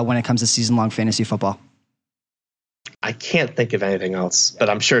Vegas when it comes to season-long fantasy football? I can't think of anything else, but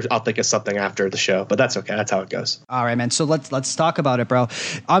I'm sure I'll think of something after the show, but that's okay. That's how it goes. All right, man. So let's talk about it, bro.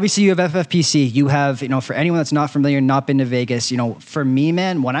 Obviously, you have FFPC. You have, for anyone that's not familiar, not been to Vegas, for me,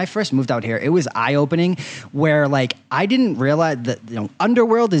 man, when I first moved out here, it was eye-opening where, like, I didn't realize that,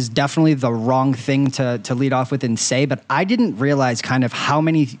 Underworld is definitely the wrong thing to lead off with and say, but I didn't realize kind of how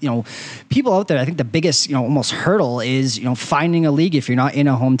many, people out there. I think the biggest, almost hurdle is, finding a league if you're not in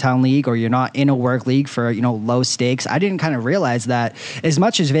a hometown league or you're not in a work league for, low stakes. I didn't kind of realize that as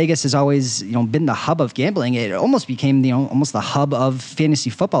much as Vegas has always, been the hub of gambling, it almost became, almost the hub of fantasy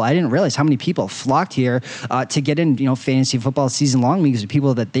football. I didn't realize how many people flocked here to get in, fantasy football season long leagues with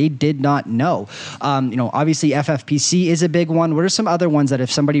people that they did not know. Obviously FFPC is a big one. What are some other ones that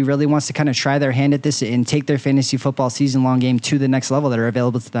if somebody really wants to kind of try their hand at this and take their fantasy football season long game to the next level that are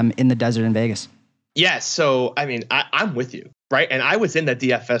available to them in the desert in Vegas? Yes. So, I mean, I'm with you. Right. And I was in the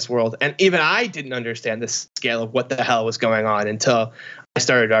DFS world, and even I didn't understand the scale of what the hell was going on until I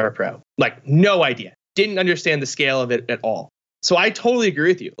started Dart Pro. Like, no idea. Didn't understand the scale of it at all. So I totally agree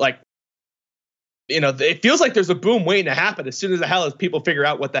with you. Like, it feels like there's a boom waiting to happen as soon as people figure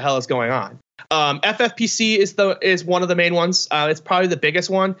out what the hell is going on. FFPC is one of the main ones. It's probably the biggest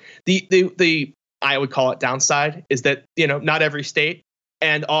one. The I would call it downside is that, not every state.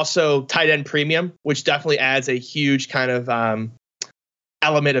 And also tight end premium, which definitely adds a huge kind of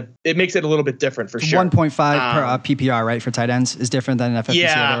element of, it makes it a little bit different for sure. 1.5 per PPR, right, for tight ends is different than FFPC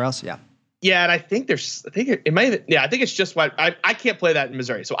everywhere else. Yeah. Yeah, and I think it might. Yeah, I think it's just what I can't play that in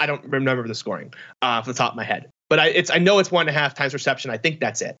Missouri, so I don't remember the scoring off the top of my head. But I know it's 1.5 times reception. I think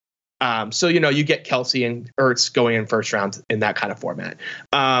that's it. So you get Kelsey and Ertz going in first round in that kind of format.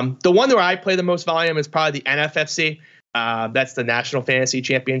 The one where I play the most volume is probably the NFFC. That's the National Fantasy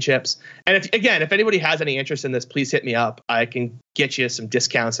Championships. And if anybody has any interest in this, please hit me up. I can get you some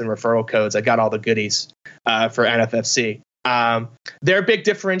discounts and referral codes. I got all the goodies for NFFC. Their big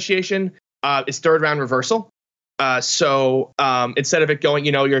differentiation is third round reversal. So instead of it going,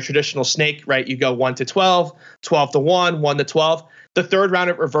 your traditional snake, right? You go 1 to 12, 12 to 1, 1 to 12. The third round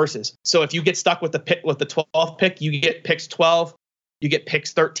it reverses. So if you get stuck with the 12th pick, you get picks 12, you get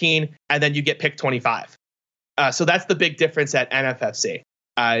picks 13, and then you get pick 25. So that's the big difference at NFFC.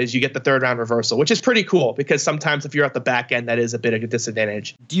 Is you get the third round reversal, which is pretty cool because sometimes if you're at the back end, that is a bit of a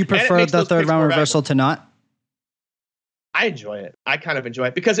disadvantage. Do you prefer the third round reversal to not? I enjoy it. I kind of enjoy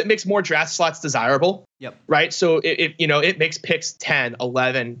it because it makes more draft slots desirable. Yep. Right. So it makes picks 10,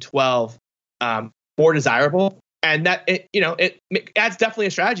 11, 12 more desirable. And that it adds definitely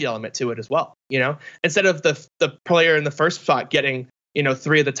a strategy element to it as well. Instead of the player in the first spot getting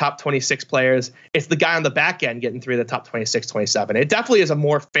 3 of the top 26 players, it's the guy on the back end getting 3 of the top 26, 27. It definitely is a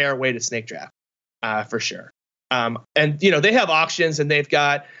more fair way to snake draft for sure. And they have auctions and they've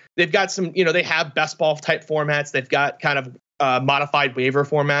got some, they have best ball type formats. They've got kind of modified waiver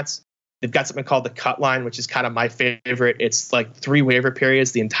formats. They've got something called the cut line, which is kind of my favorite. It's like 3 waiver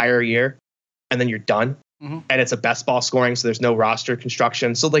periods the entire year, and then you're done. Mm-hmm. And it's a best ball scoring, so there's no roster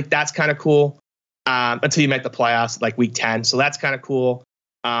construction. So that's kind of cool until you make the playoffs, like week 10. So that's kind of cool.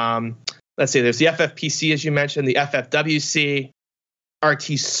 Let's see, there's the FFPC, as you mentioned, the FFWC, RT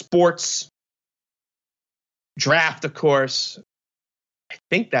Sports, Draft, of course. I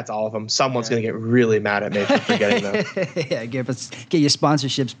think that's all of them. Someone's going to get really mad at me for forgetting them. Yeah, get your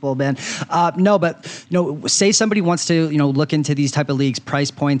sponsorships, Bull Man. Say somebody wants to, look into these type of leagues, price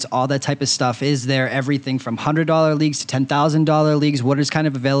points, all that type of stuff. Is there everything from $100 leagues to $10,000 leagues? What is kind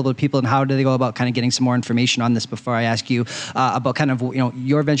of available to people, and how do they go about kind of getting some more information on this before I ask you about kind of,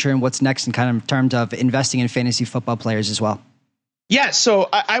 your venture and what's next in kind of terms of investing in fantasy football players as well? Yeah, so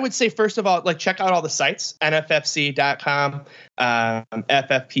I would say, first of all, check out all the sites, nffc.com,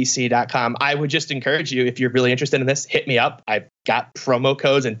 ffpc.com. I would just encourage you, if you're really interested in this, hit me up. I've got promo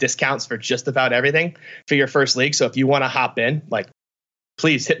codes and discounts for just about everything for your first league. So if you want to hop in,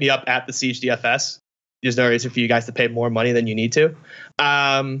 please hit me up at the Siege DFS. There's no reason for you guys to pay more money than you need to.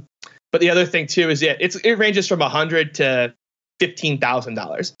 But the other thing, too, is it ranges from $100 to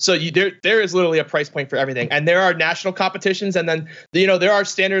 $15,000. So there is literally a price point for everything. And there are national competitions. And then, there are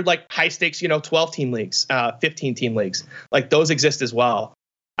standard high stakes, 12 team leagues, 15 team leagues, those exist as well.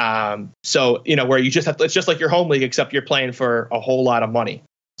 So, where you just it's just like your home league, except you're playing for a whole lot of money.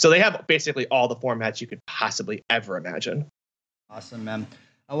 So they have basically all the formats you could possibly ever imagine. Awesome, man.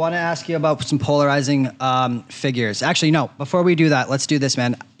 I want to ask you about some polarizing figures. Actually, no, before we do that, let's do this,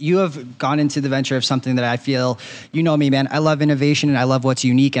 man. You have gone into the venture of something that I feel, me, man, I love innovation and I love what's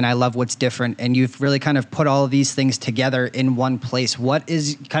unique and I love what's different. And you've really kind of put all of these things together in one place. What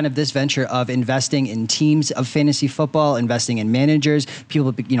is kind of this venture of investing in teams of fantasy football, investing in managers,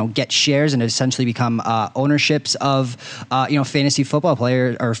 people, get shares and essentially become ownerships of, fantasy football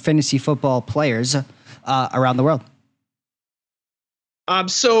players around the world?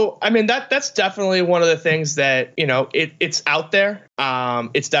 So, I mean, that's definitely one of the things that, it's out there.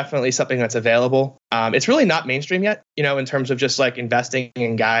 It's definitely something that's available. It's really not mainstream yet, in terms of just investing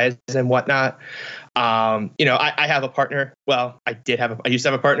in guys and whatnot. I have a partner. Well, I used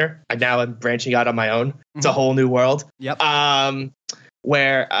to have a partner. I now am branching out on my own. It's a whole new world. Yep.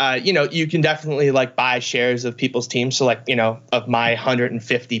 Where, you can definitely buy shares of people's teams. So of my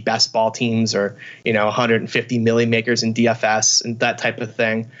 150 best ball teams or, 150 milli makers in DFS and that type of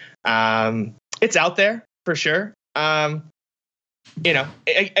thing. It's out there for sure. It's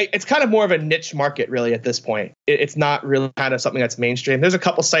kind of more of a niche market really at this point. It's not really kind of something that's mainstream. There's a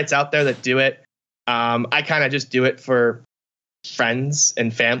couple sites out there that do it. I kind of just do it for friends and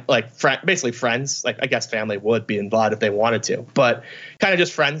basically friends. I guess family would be involved if they wanted to, but kind of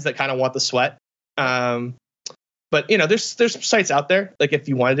just friends that kind of want the sweat. But there's sites out there if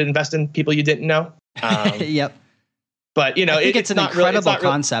you wanted to invest in people you didn't know. Yep. But I think it's an incredible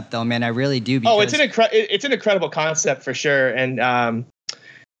concept, though, man. I really do. Because it's an incredible concept for sure, and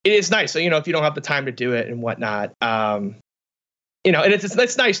it is nice. So if you don't have the time to do it and whatnot, and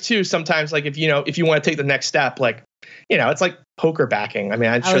it's nice too. Sometimes if you want to take the next step, it's like poker backing. I mean,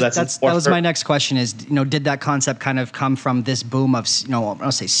 I'm sure that was my next question is, did that concept kind of come from this boom of, I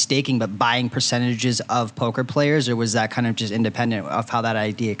don't say staking, but buying percentages of poker players, or was that kind of just independent of how that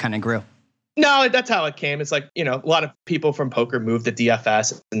idea kind of grew? No, that's how it came. It's like, a lot of people from poker moved to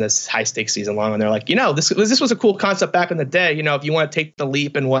DFS in this high stakes season long, and they're like, this was a cool concept back in the day. If you want to take the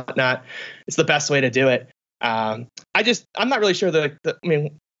leap and whatnot, it's the best way to do it. I'm not really sure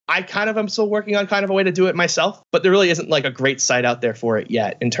I kind of am still working on kind of a way to do it myself, but there really isn't like a great site out there for it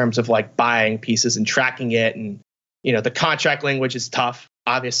yet in terms of like buying pieces and tracking it. And, the contract language is tough,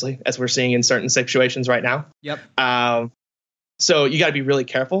 obviously, as we're seeing in certain situations right now. Yep. So you got to be really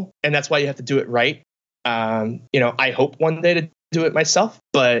careful, and that's why you have to do it right. I hope one day to do it myself,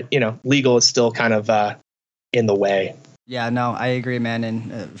 but, legal is still kind of in the way. Yeah, no, I agree, man.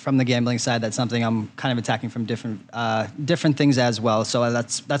 And from the gambling side, that's something I'm kind of attacking from different things as well. So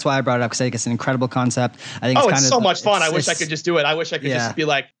that's why I brought it up, because I think it's an incredible concept. I think it's so much fun. I wish I could just do it. I wish I could just be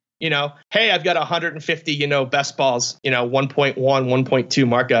like, hey, I've got 150, best balls, 1.1, 1.2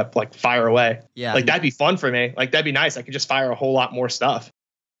 markup, like fire away. Yeah. Like that'd be fun for me. Like that'd be nice. I could just fire a whole lot more stuff.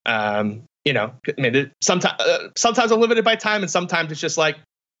 Sometimes I'm limited by time, and sometimes it's just like,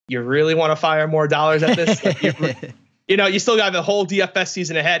 you really want to fire more dollars at this? Like, you still got the whole DFS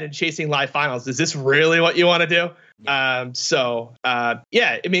season ahead and chasing live finals. Is this really what you want to do?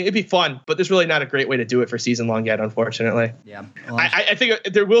 It'd be fun, but there's really not a great way to do it for season long yet, unfortunately. Yeah. Well, I think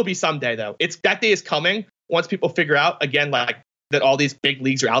there will be someday, though. That day is coming once people figure out, again, like that all these big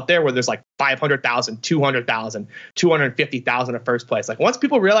leagues are out there where there's like 500,000, 200,000, 250,000 at first place. Like once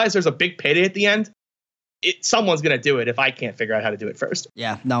people realize there's a big payday at the end, someone's going to do it if I can't figure out how to do it first.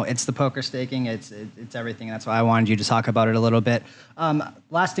 Yeah, no, it's the poker staking. It's everything. That's why I wanted you to talk about it a little bit.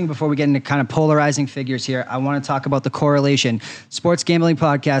 Last thing before we get into kind of polarizing figures here, I want to talk about the correlation. Sports Gambling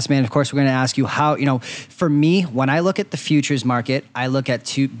Podcast, man, of course, we're going to ask you how, for me, when I look at the futures market, I look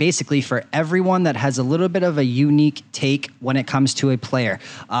at basically for everyone that has a little bit of a unique take when it comes to a player.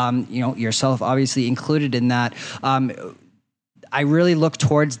 Yourself obviously included in that. I really look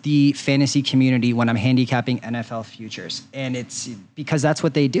towards the fantasy community when I'm handicapping NFL futures. And it's because that's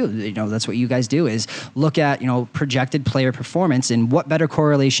what they do. That's what you guys do, is look at, projected player performance, and what better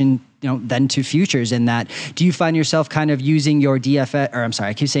correlation, than to futures in that. Do you find yourself kind of using your DFS, or I'm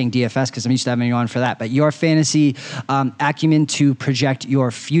sorry, I keep saying DFS because I'm used to having you on for that, but your fantasy acumen to project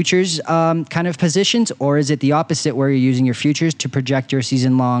your futures kind of positions, or is it the opposite where you're using your futures to project your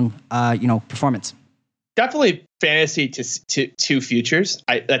season long, performance? Definitely fantasy to futures.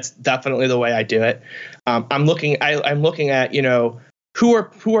 That's definitely the way I do it. I'm looking at who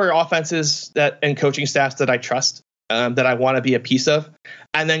are offenses and coaching staffs that I trust, that I want to be a piece of,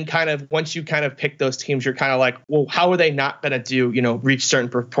 and then kind of once you kind of pick those teams, you're kind of like, well, how are they not going to do reach certain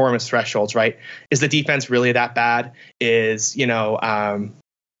performance thresholds, right? Is the defense really that bad? Is the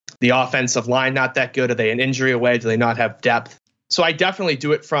offensive line not that good? Are they an injury away? Do they not have depth? So I definitely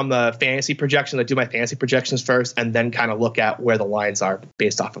do it from the fantasy projections. I do my fantasy projections first, and then kind of look at where the lines are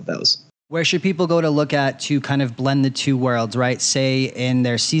based off of those. Where should people go to look at to kind of blend the two worlds, right? Say in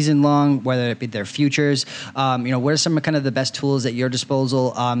their season long, whether it be their futures, what are some of kind of the best tools at your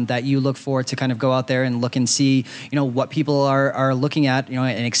disposal that you look for to kind of go out there and look and see, what people are looking at,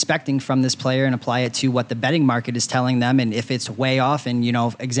 and expecting from this player, and apply it to what the betting market is telling them. And if it's way off, and,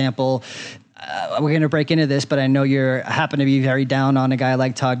 example, we're going to break into this, but I know happen to be very down on a guy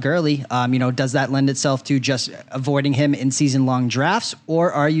like Todd Gurley. Does that lend itself to just avoiding him in season-long drafts,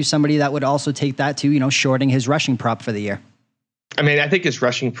 or are you somebody that would also take that to, shorting his rushing prop for the year? I mean, I think his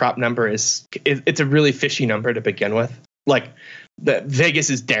rushing prop number it's a really fishy number to begin with. Like,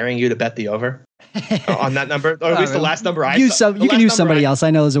 Vegas is daring you to bet the over on that number, or at least the last number I saw. You can use somebody else. I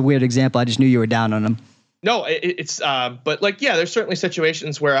know it's a weird example. I just knew you were down on him. No, but there's certainly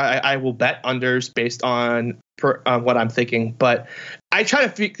situations where I will bet unders based on what I'm thinking, but I try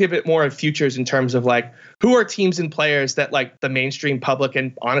to give it more of futures in terms of like, who are teams and players that like the mainstream public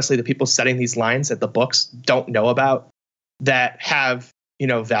and honestly the people setting these lines at the books don't know about, that have,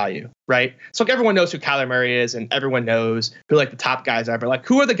 value, right? So like everyone knows who Kyler Murray is, and everyone knows who like the top guys are, but like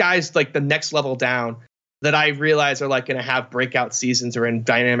who are the guys like the next level down that I realize are like going to have breakout seasons or in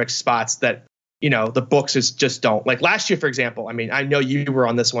dynamic spots that the books just don't. Like last year, for example, I mean, I know you were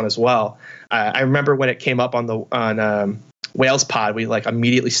on this one as well. I remember when it came up on Wales pod, we like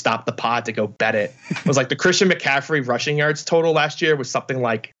immediately stopped the pod to go bet it. It was like the Christian McCaffrey rushing yards total last year was something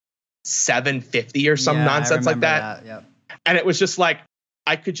like 750 or some nonsense like that. Yep. And it was just like,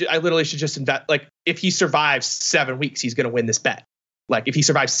 I literally should just invest. Like if he survives 7 weeks, he's going to win this bet. Like if he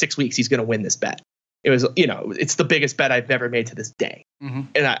survives 6 weeks, he's going to win this bet. It was, it's the biggest bet I've ever made to this day. Mm-hmm.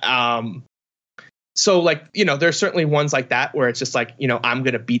 And so like, there's certainly ones like that where it's just like, I'm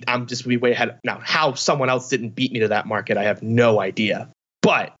just be way ahead. Now, how someone else didn't beat me to that market, I have no idea.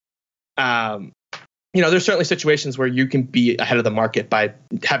 But there's certainly situations where you can be ahead of the market by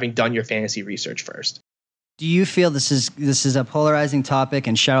having done your fantasy research first. Do you feel this is a polarizing topic?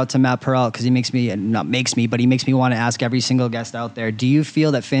 And shout out to Matt Peralt because he makes me want to ask every single guest out there. Do you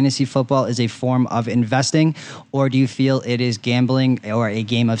feel that fantasy football is a form of investing, or do you feel it is gambling or a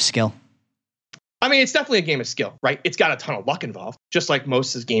game of skill? I mean, it's definitely a game of skill, right? It's got a ton of luck involved, just like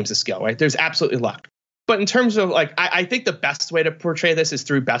most games of skill, right? There's absolutely luck. But in terms of I think the best way to portray this is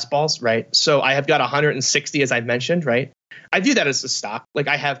through best balls, right? So I have got 160, as I mentioned, right? I view that as a stock. Like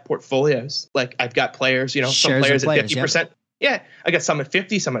I have portfolios. Like I've got players, some players at 50%. Yeah. I got some at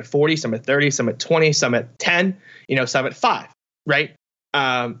 50, some at 40, some at 30, some at 20, some at 10, some at 5, right?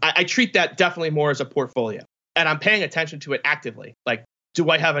 I treat that definitely more as a portfolio. And I'm paying attention to it actively. Like, do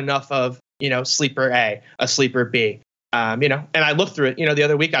I have enough of, sleeper A sleeper B? And I looked through it. The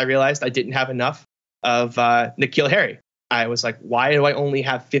other week I realized I didn't have enough of N'Keal Harry. I was like, why do I only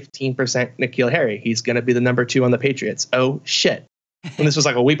have 15% N'Keal Harry? He's going to be the number 2 on the Patriots. Oh, shit. And this was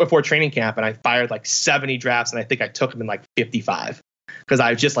like a week before training camp, and I fired like 70 drafts, and I think I took him in like 55 because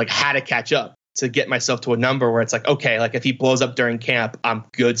I just like had to catch up to get myself to a number where it's like, okay, like if he blows up during camp, I'm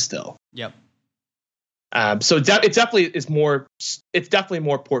good still. Yep. So it definitely is more. It's definitely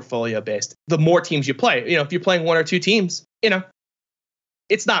more portfolio based. The more teams you play, if you're playing 1 or 2 teams,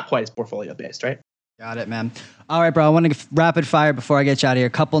 it's not quite as portfolio based, right? Got it, man. All right, bro. I want to rapid fire before I get you out of here.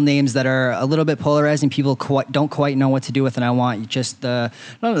 A couple names that are a little bit polarizing. People don't quite know what to do with, and I want just not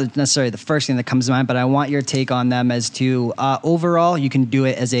necessarily the first thing that comes to mind, but I want your take on them as to overall. You can do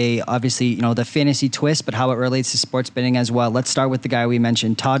it as obviously the fantasy twist, but how it relates to sports betting as well. Let's start with the guy we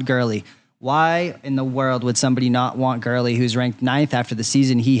mentioned, Todd Gurley. Why in the world would somebody not want Gurley, who's ranked 9th after the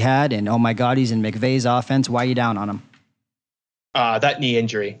season he had, and oh my God, he's in McVay's offense? Why are you down on him? That knee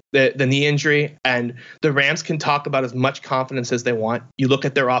injury, the knee injury, and the Rams can talk about as much confidence as they want. You look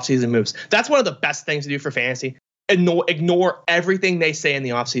at their offseason moves. That's one of the best things to do for fantasy. Ignore everything they say in the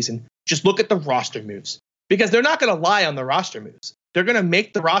offseason. Just look at the roster moves because they're not going to lie on the roster moves. They're going to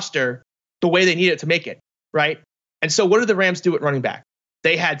make the roster the way they need it to make it, right? And so what did the Rams do at running back?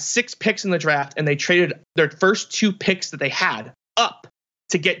 They had 6 picks in the draft, and they traded their first 2 picks that they had up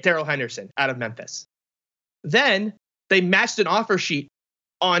to get Darrell Henderson out of Memphis. Then they matched an offer sheet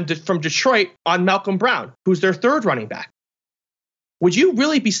from Detroit on Malcolm Brown, who's their 3rd running back. Would you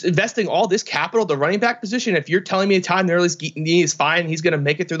really be investing all this capital at the running back position if you're telling me Todd Gurley's knee is fine and he's going to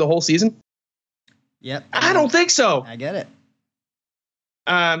make it through the whole season? Yep. I don't think so. I get it.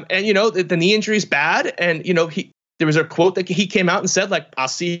 And the knee injury is bad. And there was a quote that he came out and said, like, I'll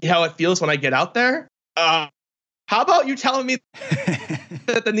see how it feels when I get out there. How about you telling me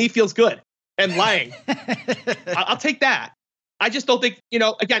that the knee feels good? And lying. I'll take that. I just don't think,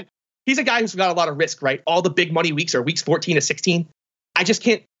 again, he's a guy who's got a lot of risk, right? All the big money weeks are weeks 14 to 16. I just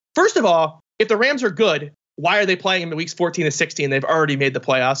can't. First of all, if the Rams are good, why are they playing him in weeks 14 to 16? They've already made the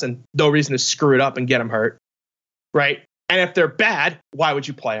playoffs and no reason to screw it up and get him hurt, right? And if they're bad, why would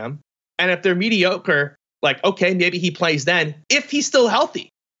you play him? And if they're mediocre, like, okay, maybe he plays then if he's still healthy.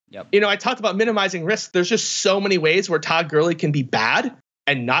 Yep. I talked about minimizing risk. There's just so many ways where Todd Gurley can be bad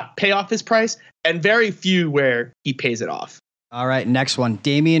and not pay off his price, and very few where he pays it off. All right, next one.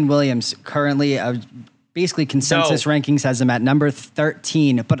 Damian Williams, currently basically consensus rankings has him at number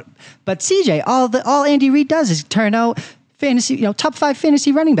 13. But CJ, all Andy Reid does is turn out fantasy, top 5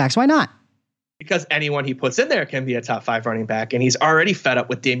 fantasy running backs. Why not? Because anyone he puts in there can be a top 5 running back, and he's already fed up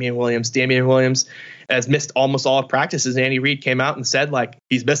with Damian Williams. Damian Williams has missed almost all of practices. Andy Reid came out and said, like,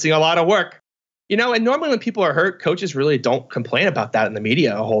 he's missing a lot of work. And normally when people are hurt, coaches really don't complain about that in the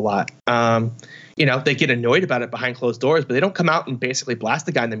media a whole lot. They get annoyed about it behind closed doors, but they don't come out and basically blast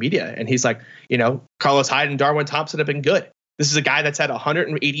the guy in the media. And he's like, Carlos Hyde and Darwin Thompson have been good. This is a guy that's had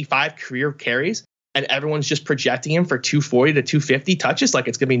 185 career carries, and everyone's just projecting him for 240 to 250 touches like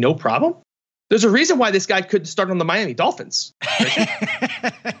it's going to be no problem. There's a reason why this guy couldn't start on the Miami Dolphins.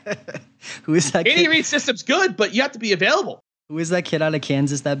 Who is that? Andy Reid's system's good, but you have to be available. Who is that kid out of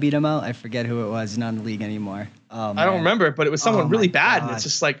Kansas that beat him out? I forget who it was. He's not in the league anymore. Oh, I don't remember, but it was someone really bad. God. And it's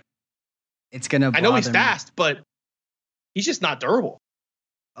just like, it's going to, I know he's fast, but he's just not durable.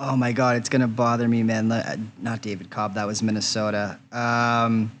 Oh my God. It's going to bother me, man. Not David Cobb. That was Minnesota.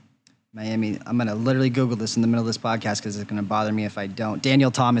 Miami. I'm going to literally Google this in the middle of this podcast because it's going to bother me if I don't. Daniel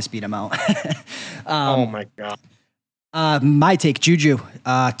Thomas beat him out. Oh my God. My take, Juju,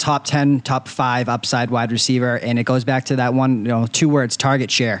 top 10, top 5 upside wide receiver. And it goes back to that one, 2 words, target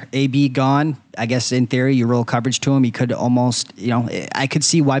share. AB gone. I guess in theory, you roll coverage to him. He could almost, I could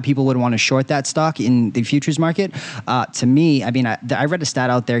see why people would want to short that stock in the futures market. To me, I mean, I read a stat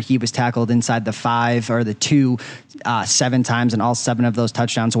out there. He was tackled inside the 5 or the 2 7 times, and all 7 of those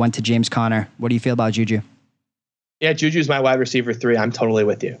touchdowns went to James Conner. What do you feel about Juju? Yeah, Juju's my wide receiver 3. I'm totally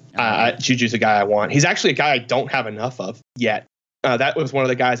with you. Juju's a guy I want. He's actually a guy I don't have enough of yet. That was one of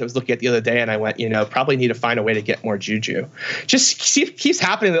the guys I was looking at the other day, and I went, probably need to find a way to get more Juju. Just keeps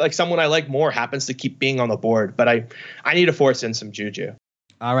happening that like someone I like more happens to keep being on the board, but I need to force in some Juju.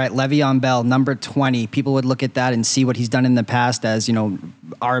 All right, Le'Veon Bell, number 20. People would look at that and see what he's done in the past as,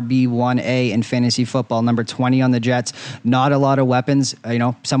 RB1A in fantasy football, number 20 on the Jets. Not a lot of weapons.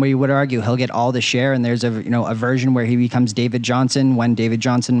 Somebody would argue he'll get all the share, and there's a version where he becomes David Johnson when David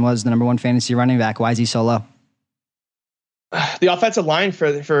Johnson was the number 1 fantasy running back. Why is he so low? The offensive line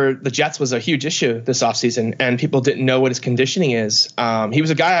for the Jets was a huge issue this offseason, and people didn't know what his conditioning is. He was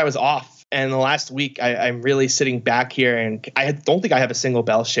a guy I was off. And the last week, I'm really sitting back here, and I don't think I have a single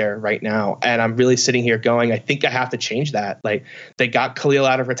Bell share right now. And I'm really sitting here going, I think I have to change that. Like, they got Khalil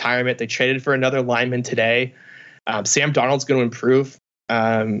out of retirement. They traded for another lineman today. Sam Darnold's going to improve.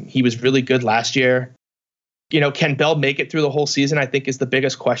 He was really good last year. Can Bell make it through the whole season? I think is the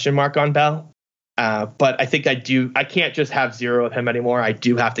biggest question mark on Bell. But I think I can't just have 0 of him anymore. I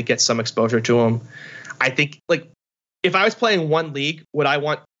do have to get some exposure to him. I think, if I was playing one league, would I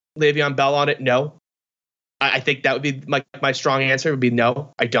want Le'Veon Bell on it? No. I think that would be my strong answer would be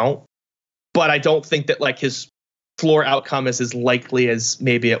no, I don't. But I don't think that his floor outcome is as likely as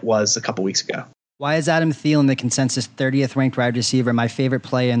maybe it was a couple weeks ago. Why is Adam Thielen the consensus 30th ranked wide receiver? My favorite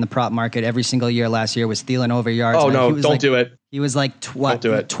play in the prop market every single year last year was Thielen over yards. Oh, no, don't do it. He was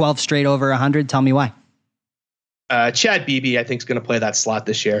 12 straight over 100. Tell me why. Chad Beebe, I think, is going to play that slot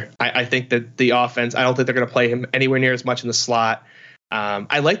this year. I think that the offense, I don't think they're going to play him anywhere near as much in the slot.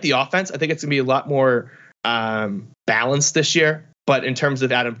 I like the offense. I think it's going to be a lot more balanced this year. But in terms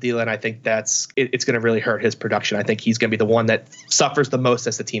of Adam Thielen, I think it's going to really hurt his production. I think he's going to be the one that suffers the most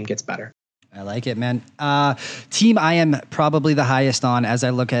as the team gets better. I like it, man. Team I am probably the highest on as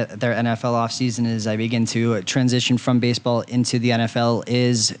I look at their NFL offseason as I begin to transition from baseball into the NFL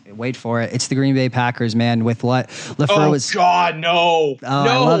is, wait for it, it's the Green Bay Packers, man, with what LaFleur was. Oh, God, no. Oh,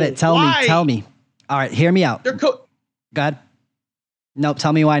 I love it. Tell me. All right, hear me out. Go ahead. Nope,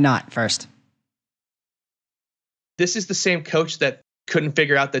 tell me why not first. This is the same coach that couldn't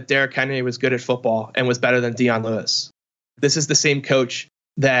figure out that Derrick Henry was good at football and was better than Deion Lewis. This is the same coach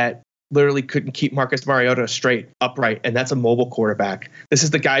that literally couldn't keep Marcus Mariota straight, upright, and that's a mobile quarterback. This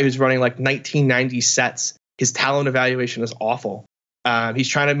is the guy who's running 1990 sets. His talent evaluation is awful. He's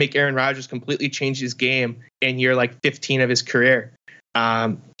trying to make Aaron Rodgers completely change his game in year 15 of his career.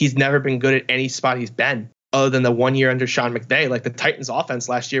 He's never been good at any spot he's been other than the 1 year under Sean McVay. The Titans offense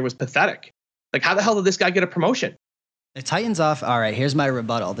last year was pathetic. How the hell did this guy get a promotion? The Titans all right, here's my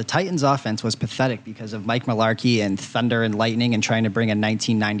rebuttal. The Titans offense was pathetic because of Mike Mularkey and Thunder and Lightning and trying to bring a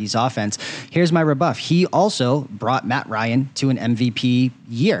 1990s offense. Here's my rebuff. He also brought Matt Ryan to an MVP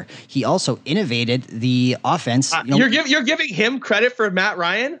year. He also innovated the offense. You're giving him credit for Matt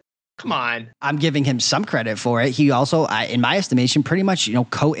Ryan? Come on. I'm giving him some credit for it. He also, in my estimation, pretty much,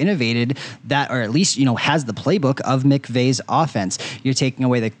 co-innovated that, or at least, has the playbook of McVay's offense. You're taking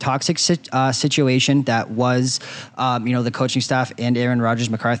away the toxic situation that was, the coaching staff and Aaron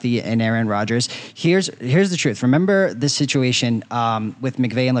Rodgers, McCarthy and Aaron Rodgers. Here's the truth. Remember this situation with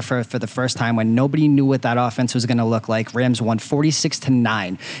McVay and LaFleur for the first time when nobody knew what that offense was going to look like. Rams won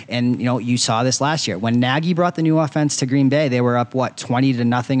 46-9. And, you saw this last year. When Nagy brought the new offense to Green Bay, they were up,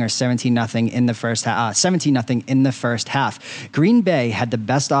 20-0 or 17-0 in the first half, 17-0 in the first half. Green Bay had the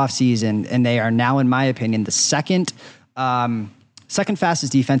best offseason, and they are now, in my opinion, the second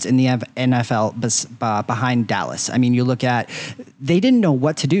fastest defense in the NFL behind Dallas. I mean, you look at, they didn't know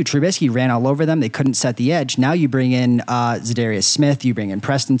what to do. Trubisky ran all over them. They couldn't set the edge. Now you bring in Zadarius Smith. You bring in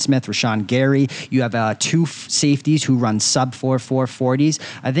Preston Smith, Rashawn Gary. You have 2 safeties who run sub 4.4 40s.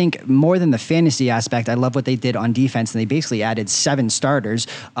 I think more than the fantasy aspect, I love what they did on defense, and they basically added 7 starters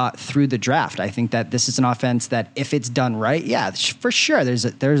through the draft. I think that this is an offense that, if it's done right, yeah, for sure, there's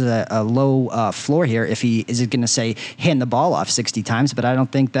a low floor here. If he is going to say hand the ball off 60 times, but I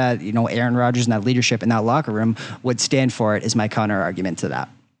don't think that Aaron Rodgers and that leadership in that locker room would stand for it, is my counter argument to that.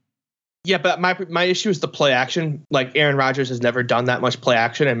 Yeah, but my issue is the play action. Like Aaron Rodgers has never done that much play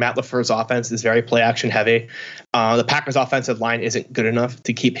action, and Matt LaFleur's offense is very play action heavy. The Packers' offensive line isn't good enough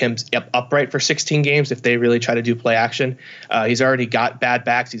to keep him upright for 16 games if they really try to do play action. He's already got bad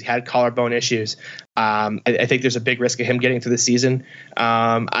backs. He's had collarbone issues. I think there's a big risk of him getting through the season.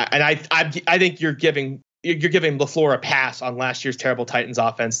 I think you're giving LaFleur a pass on last year's terrible Titans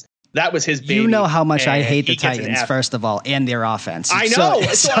offense. That was his baby. You know how much I hate the Titans, first of all, and their offense. I know.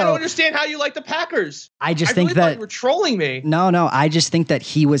 So I don't understand how you like the Packers. I think that you were trolling me. No. I just think that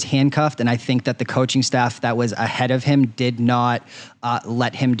he was handcuffed, and I think that the coaching staff that was ahead of him did not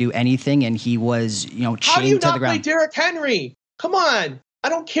let him do anything, and he was, chained to the ground. How do you not play Derrick Henry? Come on. I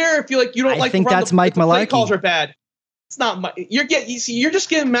don't care if you don't like. I think that's Mike Mularkey. Play calls are bad. It's not. You're just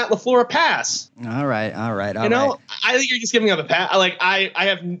giving Matt LaFleur a pass. All right. I think you're just giving up a pass. I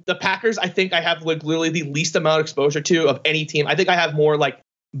have the Packers. I think I have literally the least amount of exposure to of any team. I think I have more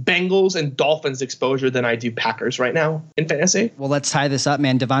Bengals and Dolphins exposure than I do Packers right now in fantasy. Well, let's tie this up,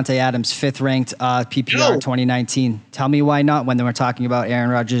 man. Davante Adams, 5th ranked PPR 2019. Tell me why not when they were talking about Aaron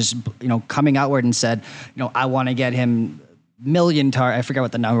Rodgers, coming outward and said, I want to get him I forget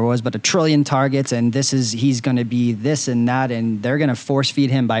what the number was, but 1 trillion targets, and he's going to be this and that, and they're going to force feed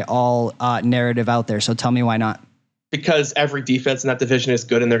him by all narrative out there. So tell me why not? Because every defense in that division is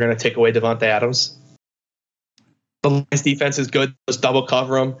good, and they're going to take away Davante Adams. The Lions defense is good. They'll double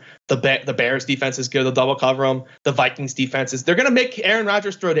cover him. The Bears defense is good. They'll double cover him. The Vikings defense they're going to make Aaron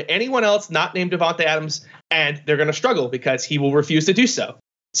Rodgers throw to anyone else not named Davante Adams, and they're going to struggle because he will refuse to do so.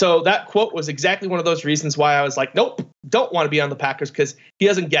 So that quote was exactly one of those reasons why I was like, nope, don't want to be on the Packers because he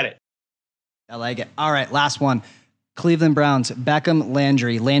doesn't get it. I like it. All right, last one. Cleveland Browns, Beckham,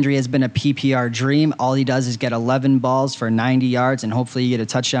 Landry. Landry has been a PPR dream. All he does is get 11 balls for 90 yards, and hopefully you get a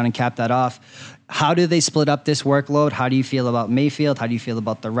touchdown and cap that off. How do they split up this workload? How do you feel about Mayfield? How do you feel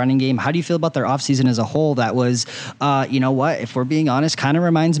about the running game? How do you feel about their offseason as a whole? That was, if we're being honest, kind of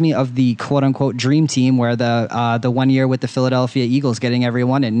reminds me of the quote-unquote dream team where the 1 year with the Philadelphia Eagles getting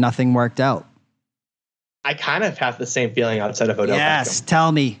everyone and nothing worked out. I kind of have the same feeling outside of Odell. Yes,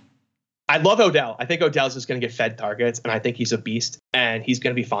 tell me. I love Odell. I think Odell's just going to get fed targets, and I think he's a beast, and he's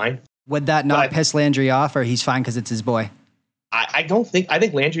going to be fine. Would that not piss Landry off, or he's fine because it's his boy? I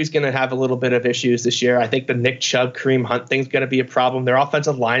think Landry's going to have a little bit of issues this year. I think the Nick Chubb, Kareem Hunt thing's going to be a problem. Their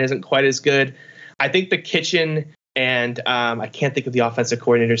offensive line isn't quite as good. I think the Kitchen and I can't think of the offensive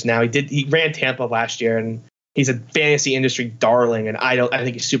coordinators now. He ran Tampa last year, and he's a fantasy industry darling, and I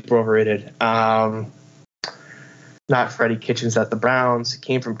think he's super overrated. Not Freddie Kitchens at the Browns. He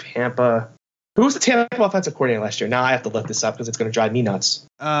came from Tampa. Who was the Tampa offensive coordinator last year? Now I have to look this up because it's going to drive me nuts.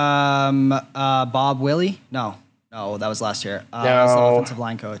 Bob Willie? No, that was last year. That was the offensive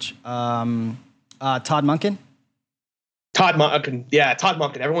line coach. Todd Monken? Todd Monken. Yeah, Todd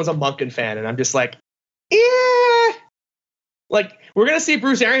Monken. Everyone's a Monken fan, and I'm just like, we're going to see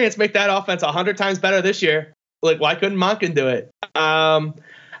Bruce Arians make that offense 100 times better this year. Why couldn't Monken do it?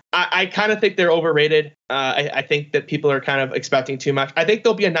 I kind of think they're overrated. I think that people are kind of expecting too much. I think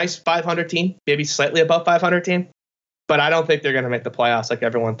they'll be a nice 500 team, maybe slightly above 500 team, but I don't think they're going to make the playoffs like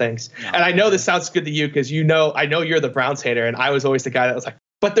everyone thinks. No, and I know this sounds good to you because I know you're the Browns hater, and I was always the guy that was like,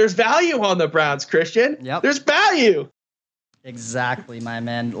 but there's value on the Browns, Christian. Yep. There's value. Exactly, my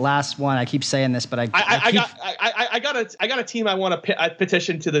man. Last one. I keep saying this, but I got a team I want to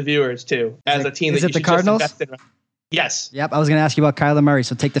petition to the viewers too as a team. Is it the Cardinals? Yes. Yep. I was going to ask you about Kyler Murray,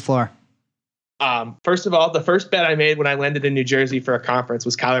 so take the floor. First of all, the first bet I made when I landed in New Jersey for a conference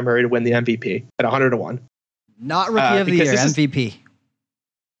was Kyler Murray to win the MVP at 100-1. Not rookie of the year, MVP.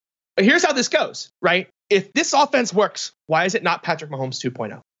 But here's how this goes, right? If this offense works, why is it not Patrick Mahomes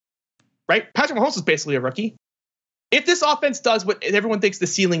 2.0? Right? Patrick Mahomes is basically a rookie. If this offense does what everyone thinks the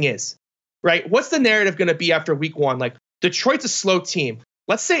ceiling is, right? What's the narrative going to be after week one? Detroit's a slow team.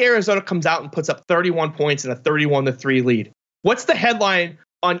 Let's say Arizona comes out and puts up 31 points and a 31-3 lead. What's the headline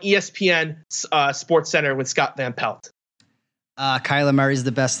on ESPN Sports Center with Scott Van Pelt? Kyler Murray's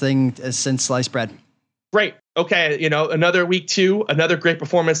the best thing since sliced bread. Right. Okay. Another week 2, another great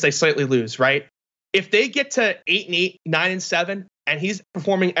performance. They slightly lose, right? If they get to 8-8, 9-7, and he's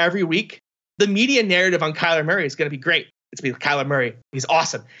performing every week, the media narrative on Kyler Murray is going to be great. It's going to be Kyler Murray. He's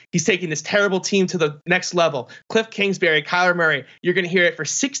awesome. He's taking this terrible team to the next level. Cliff Kingsbury, Kyler Murray. You're going to hear it for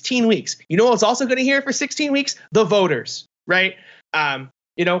 16 weeks. You know what's also going to hear it for 16 weeks? The voters, right?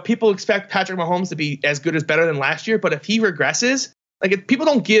 People expect Patrick Mahomes to be as good as better than last year, but if he regresses, if people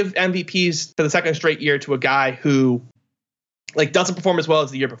don't give MVPs for the second straight year to a guy who doesn't perform as well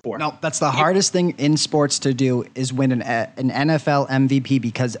as the year before. No, that's the hardest thing in sports to do is win an NFL MVP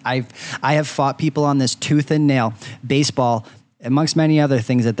because I have fought people on this tooth and nail. Baseball, amongst many other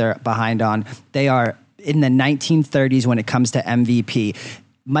things that they're behind on, they are in the 1930s when it comes to MVP.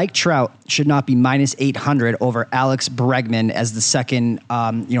 Mike Trout should not be minus 800 over Alex Bregman as the second,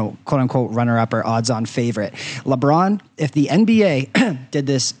 quote unquote runner-up or odds-on favorite. LeBron, if the NBA did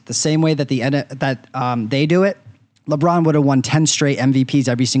this the same way that they do it, LeBron would have won 10 straight MVPs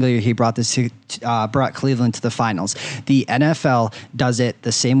every single year he brought Cleveland to the finals. The NFL does it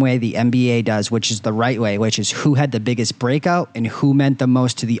the same way the NBA does, which is the right way, which is who had the biggest breakout and who meant the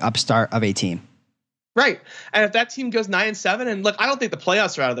most to the upstart of a team. Right. And if that team goes 9-7, and look, I don't think the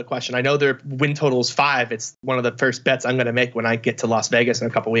playoffs are out of the question. I know their win total is 5. It's one of the first bets I'm going to make when I get to Las Vegas in a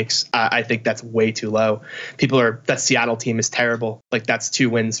couple weeks. I think that's way too low. That Seattle team is terrible. Like, that's 2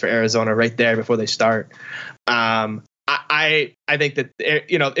 wins for Arizona right there before they start. I think that,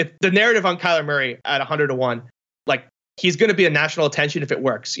 if the narrative on Kyler Murray at 100-1, like, he's going to be a national attention if it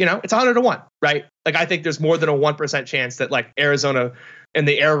works. It's 100-1, right? Like, I think there's more than a 1% chance that, like, Arizona and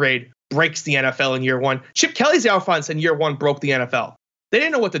the air raid breaks the NFL in year 1. Chip Kelly's offense in year 1 broke the NFL. They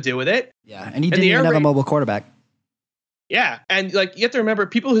didn't know what to do with it. Yeah, and he didn't even have a mobile quarterback. Yeah, and like, you have to remember,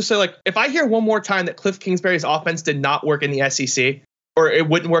 people who say, like, if I hear one more time that Cliff Kingsbury's offense did not work in the SEC, or it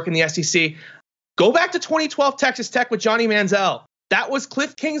wouldn't work in the SEC, go back to 2012 Texas Tech with Johnny Manziel. That was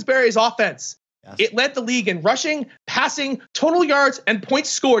Cliff Kingsbury's offense. Yes. It led the league in rushing, passing, total yards, and points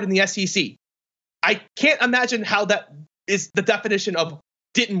scored in the SEC. I can't imagine how that is the definition of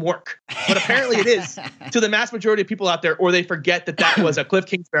didn't work, but apparently it is to the mass majority of people out there, or they forget that was a Cliff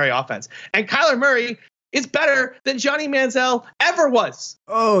Kingsbury offense. And Kyler Murray is better than Johnny Manziel ever was.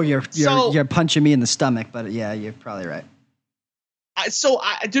 Oh, you're punching me in the stomach, but yeah, you're probably right.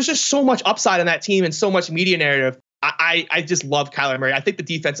 There's just so much upside on that team and so much media narrative. I just love Kyler Murray. I think the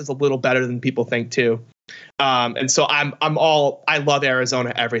defense is a little better than people think too. And so I love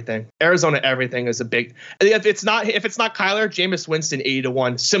Arizona everything. Arizona everything is a big. If it's not Kyler, Jameis Winston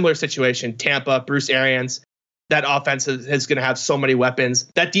 80-1. Similar situation. Tampa, Bruce Arians. That offense is going to have so many weapons.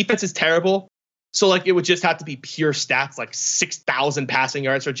 That defense is terrible. So like, it would just have to be pure stats, like 6,000 passing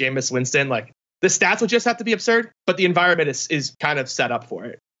yards for Jameis Winston. Like, the stats would just have to be absurd, but the environment is kind of set up for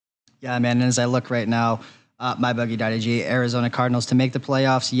it. Yeah, man. And as I look right now, MyBookie.ag, Arizona Cardinals to make the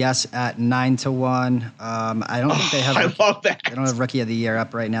playoffs. Yes, at 9-1. I don't think they have. I love that. They don't have Rookie of the Year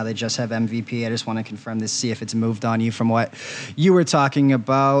up right now. They just have MVP. I just want to confirm this, see if it's moved on you from what you were talking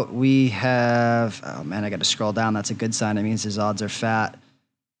about. We have. Oh man, I got to scroll down. That's a good sign. It means his odds are fat.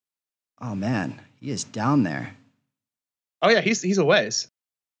 Oh man, he is down there. Oh yeah, he's a ways.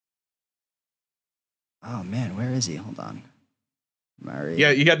 Oh man, where is he? Hold on. Murray.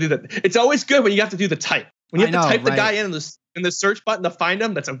 Yeah, you got to do that. It's always good when you have to do the type. When you have to type the guy in the search button to find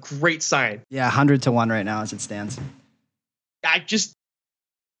him, that's a great sign. Yeah, 100-1 right now as it stands.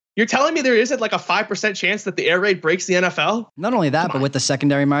 You're telling me there isn't like a 5% chance that the air raid breaks the NFL? Not only that, but with the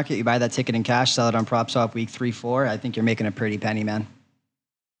secondary market, you buy that ticket in cash, sell it on PropSwap week 3-4. I think you're making a pretty penny, man.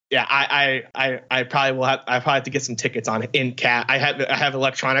 Yeah, I probably will have. I probably have to get some tickets on in cash. I have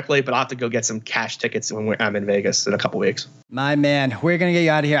electronically, but I'll have to go get some cash tickets when I'm in Vegas in a couple weeks. My man, we're gonna get you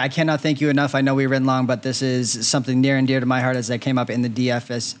out of here. I cannot thank you enough. I know we ran long, but this is something near and dear to my heart as I came up in the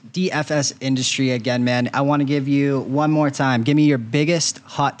DFS industry again, man. I want to give you one more time. Give me your biggest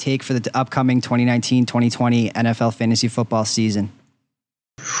hot take for the upcoming 2019-2020 NFL fantasy football season.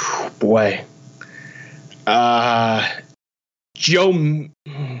 Boy, Joe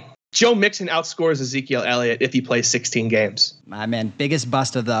Mixon outscores Ezekiel Elliott if he plays 16 games. My man, biggest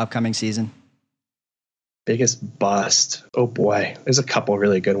bust of the upcoming season. Biggest bust. Oh boy, there's a couple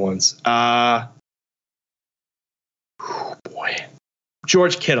really good ones.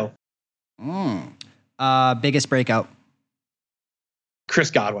 George Kittle. Biggest breakout. Chris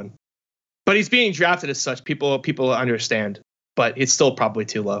Godwin. But he's being drafted as such. People understand, but it's still probably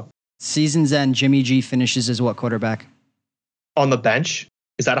too low. Season's end, Jimmy G finishes as what quarterback? On the bench?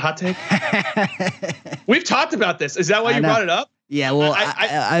 Is that a hot take? We've talked about this. Is that why you brought it up? Yeah, well,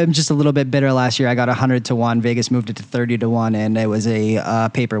 I'm just a little bit bitter. Last year I got 100-1. Vegas moved it to 30-1, and it was a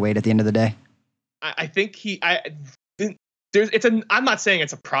paperweight at the end of the day. I think I'm not saying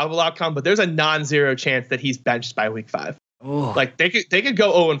it's a probable outcome, but there's a non-zero chance that he's benched by week 5. Ooh. Like they could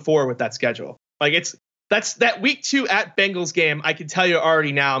go 0-4 with that schedule. Like that's that week 2 at Bengals game. I can tell you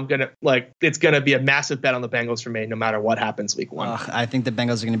already now, it's gonna be a massive bet on the Bengals for me, no matter what happens week 1. I think the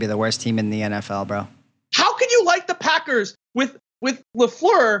Bengals are gonna be the worst team in the NFL, bro. How can you like the Packers with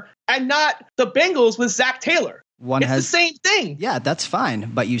LaFleur and not the Bengals with Zach Taylor? It's the same thing. Yeah, that's fine.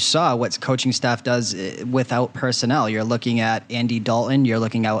 But you saw what coaching staff does without personnel. You're looking at Andy Dalton. You're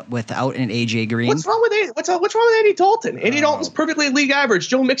looking at without an AJ Green. What's wrong with Andy Dalton? Andy Dalton's perfectly league average.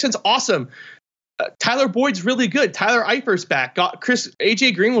 Joe Mixon's awesome. Tyler Boyd's really good. Tyler Eifert's back.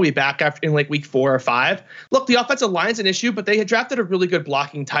 AJ Green will be back in like week 4 or 5. Look, the offensive line's an issue, but they had drafted a really good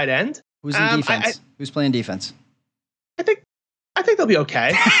blocking tight end. Who's in defense? Who's playing defense? I think they'll be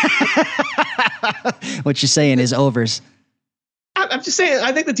okay. What you're saying is overs. I'm just saying,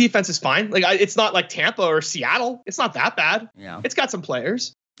 I think the defense is fine. Like, it's not like Tampa or Seattle. It's not that bad. Yeah. It's got some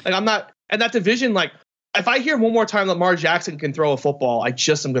players. Like, I'm not, and that division, like, if I hear one more time Lamar Jackson can throw a football, I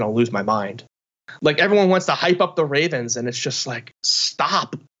just am going to lose my mind. Like, everyone wants to hype up the Ravens, and it's just like,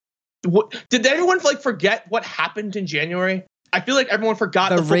 stop. Did everyone like forget what happened in January? I feel like everyone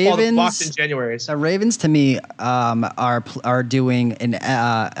forgot the football that walked in January. The Ravens, to me, are doing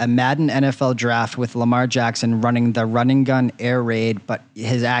a Madden NFL draft with Lamar Jackson running the run and gun air raid, but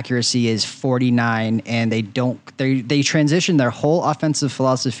his accuracy is 49, and they transition their whole offensive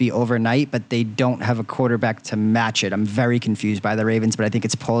philosophy overnight, but they don't have a quarterback to match it. I'm very confused by the Ravens, but I think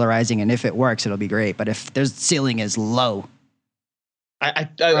it's polarizing, and if it works, it'll be great. But if their ceiling is low,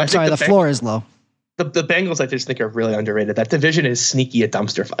 I'm sorry, the floor is low. The Bengals, I just think, are really underrated. That division is sneaky a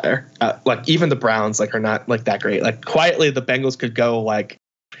dumpster fire. Like, even the Browns, like, are not like that great. Like, quietly, the Bengals could go like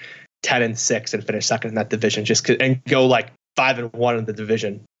 10-6 and finish second in that division, and go like 5-1 in the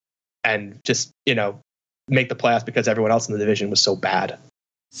division, and just make the playoffs because everyone else in the division was so bad.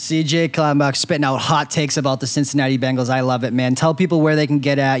 CJ Kallenbach spitting out hot takes about the Cincinnati Bengals. I love it, man. Tell people where they can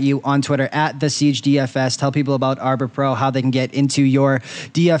get at you on Twitter at the Siege DFS. Tell people about Arbor Pro, how they can get into your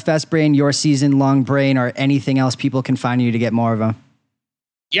DFS brain, your season-long brain, or anything else people can find you to get more of them.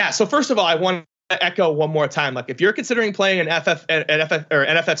 Yeah. So first of all, I want to echo one more time. Like, if you're considering playing an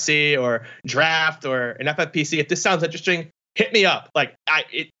NFFC or draft or an FFPC, if this sounds interesting, hit me up. Like,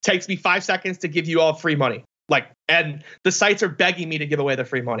 it takes me 5 seconds to give you all free money. Like, and the sites are begging me to give away the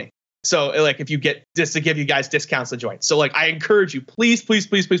free money. So, like, if you get just to give you guys discounts to join. So, like, I encourage you, please hit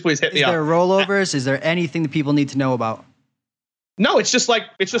me up. Is there rollovers? Is there anything that people need to know about? No, it's just like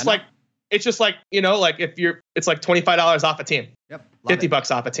if it's like it's like $25 off a team. Yep.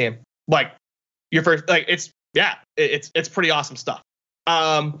 $50 off a team. Like, your first, like, it's pretty awesome stuff.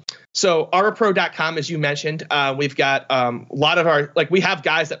 So arborpro.com, as you mentioned, we've got a lot of our, like, we have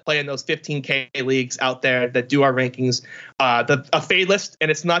guys that play in those 15K leagues out there that do our rankings, a fade list. And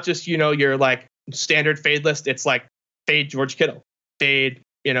it's not just, your like standard fade list. It's like fade George Kittle, fade,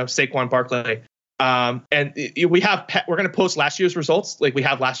 Saquon Barkley. And we're going to post last year's results. Like, we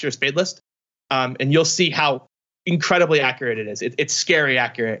have last year's fade list. And you'll see how incredibly accurate it is. It's scary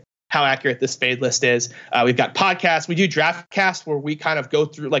accurate how accurate this fade list is. We've got podcasts. We do DraftCast, where we kind of go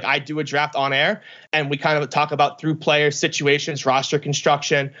through, like, I do a draft on air, and we kind of talk about through player situations, roster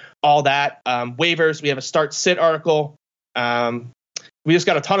construction, all that. Waivers. We have a start sit article. We just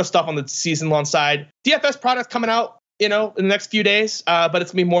got a ton of stuff on the season long side. DFS products coming out, in the next few days, but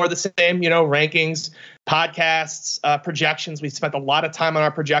it's gonna be more of the same, rankings, podcasts, projections. We spent a lot of time on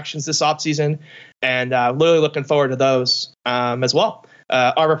our projections this offseason, and really looking forward to those as well.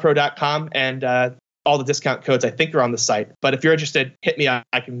 arborpro.com, and all the discount codes, I think, are on the site. But if you're interested, hit me up.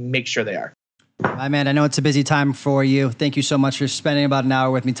 I can make sure they are. My man, I know it's a busy time for you. Thank you so much for spending about an hour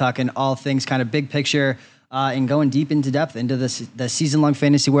with me talking all things kind of big picture and going deep into depth into the season-long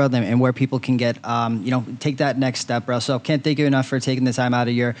fantasy world and where people can get, take that next step, bro. So can't thank you enough for taking the time out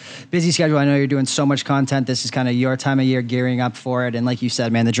of your busy schedule. I know you're doing so much content. This is kind of your time of year gearing up for it. And like you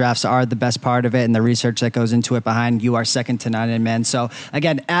said, man, the drafts are the best part of it, and the research that goes into it behind you are second to none. And man, so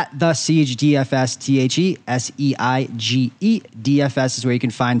again, at the Siege DFS, TheSeige DFS is where you can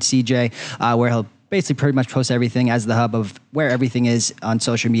find CJ, where he'll basically pretty much post everything as the hub of where everything is on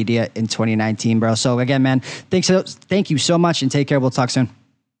social media in 2019, bro. So again, man, thank you so much, and take care. We'll talk soon.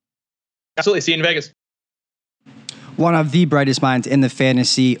 Absolutely. See you in Vegas. One of the brightest minds in the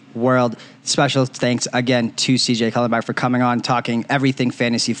fantasy world. Special thanks again to CJ Kallenbach for coming on, talking everything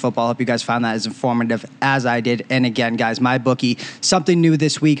fantasy football. Hope you guys found that as informative as I did. And again, guys, MyBookie, something new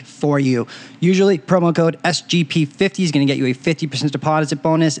this week for you. Usually, promo code SGP50 is going to get you a 50% deposit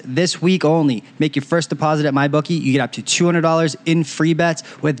bonus. This week only, make your first deposit at MyBookie. You get up to $200 in free bets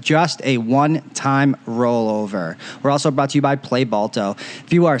with just a one-time rollover. We're also brought to you by PlayBalto.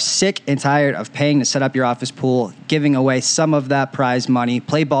 If you are sick and tired of paying to set up your office pool, giving away some of that prize money,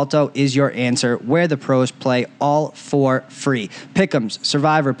 PlayBalto is your answer, where the pros play all for free. Pick'ems,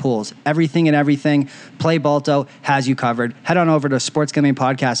 survivor pools, everything and everything. PlayBalto has you covered. Head on over to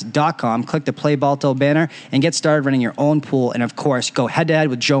sportsgamblingpodcast.com, click the PlayBalto banner, and get started running your own pool. And of course, go head to head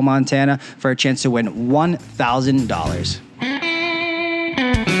with Joe Montana for a chance to win $1,000.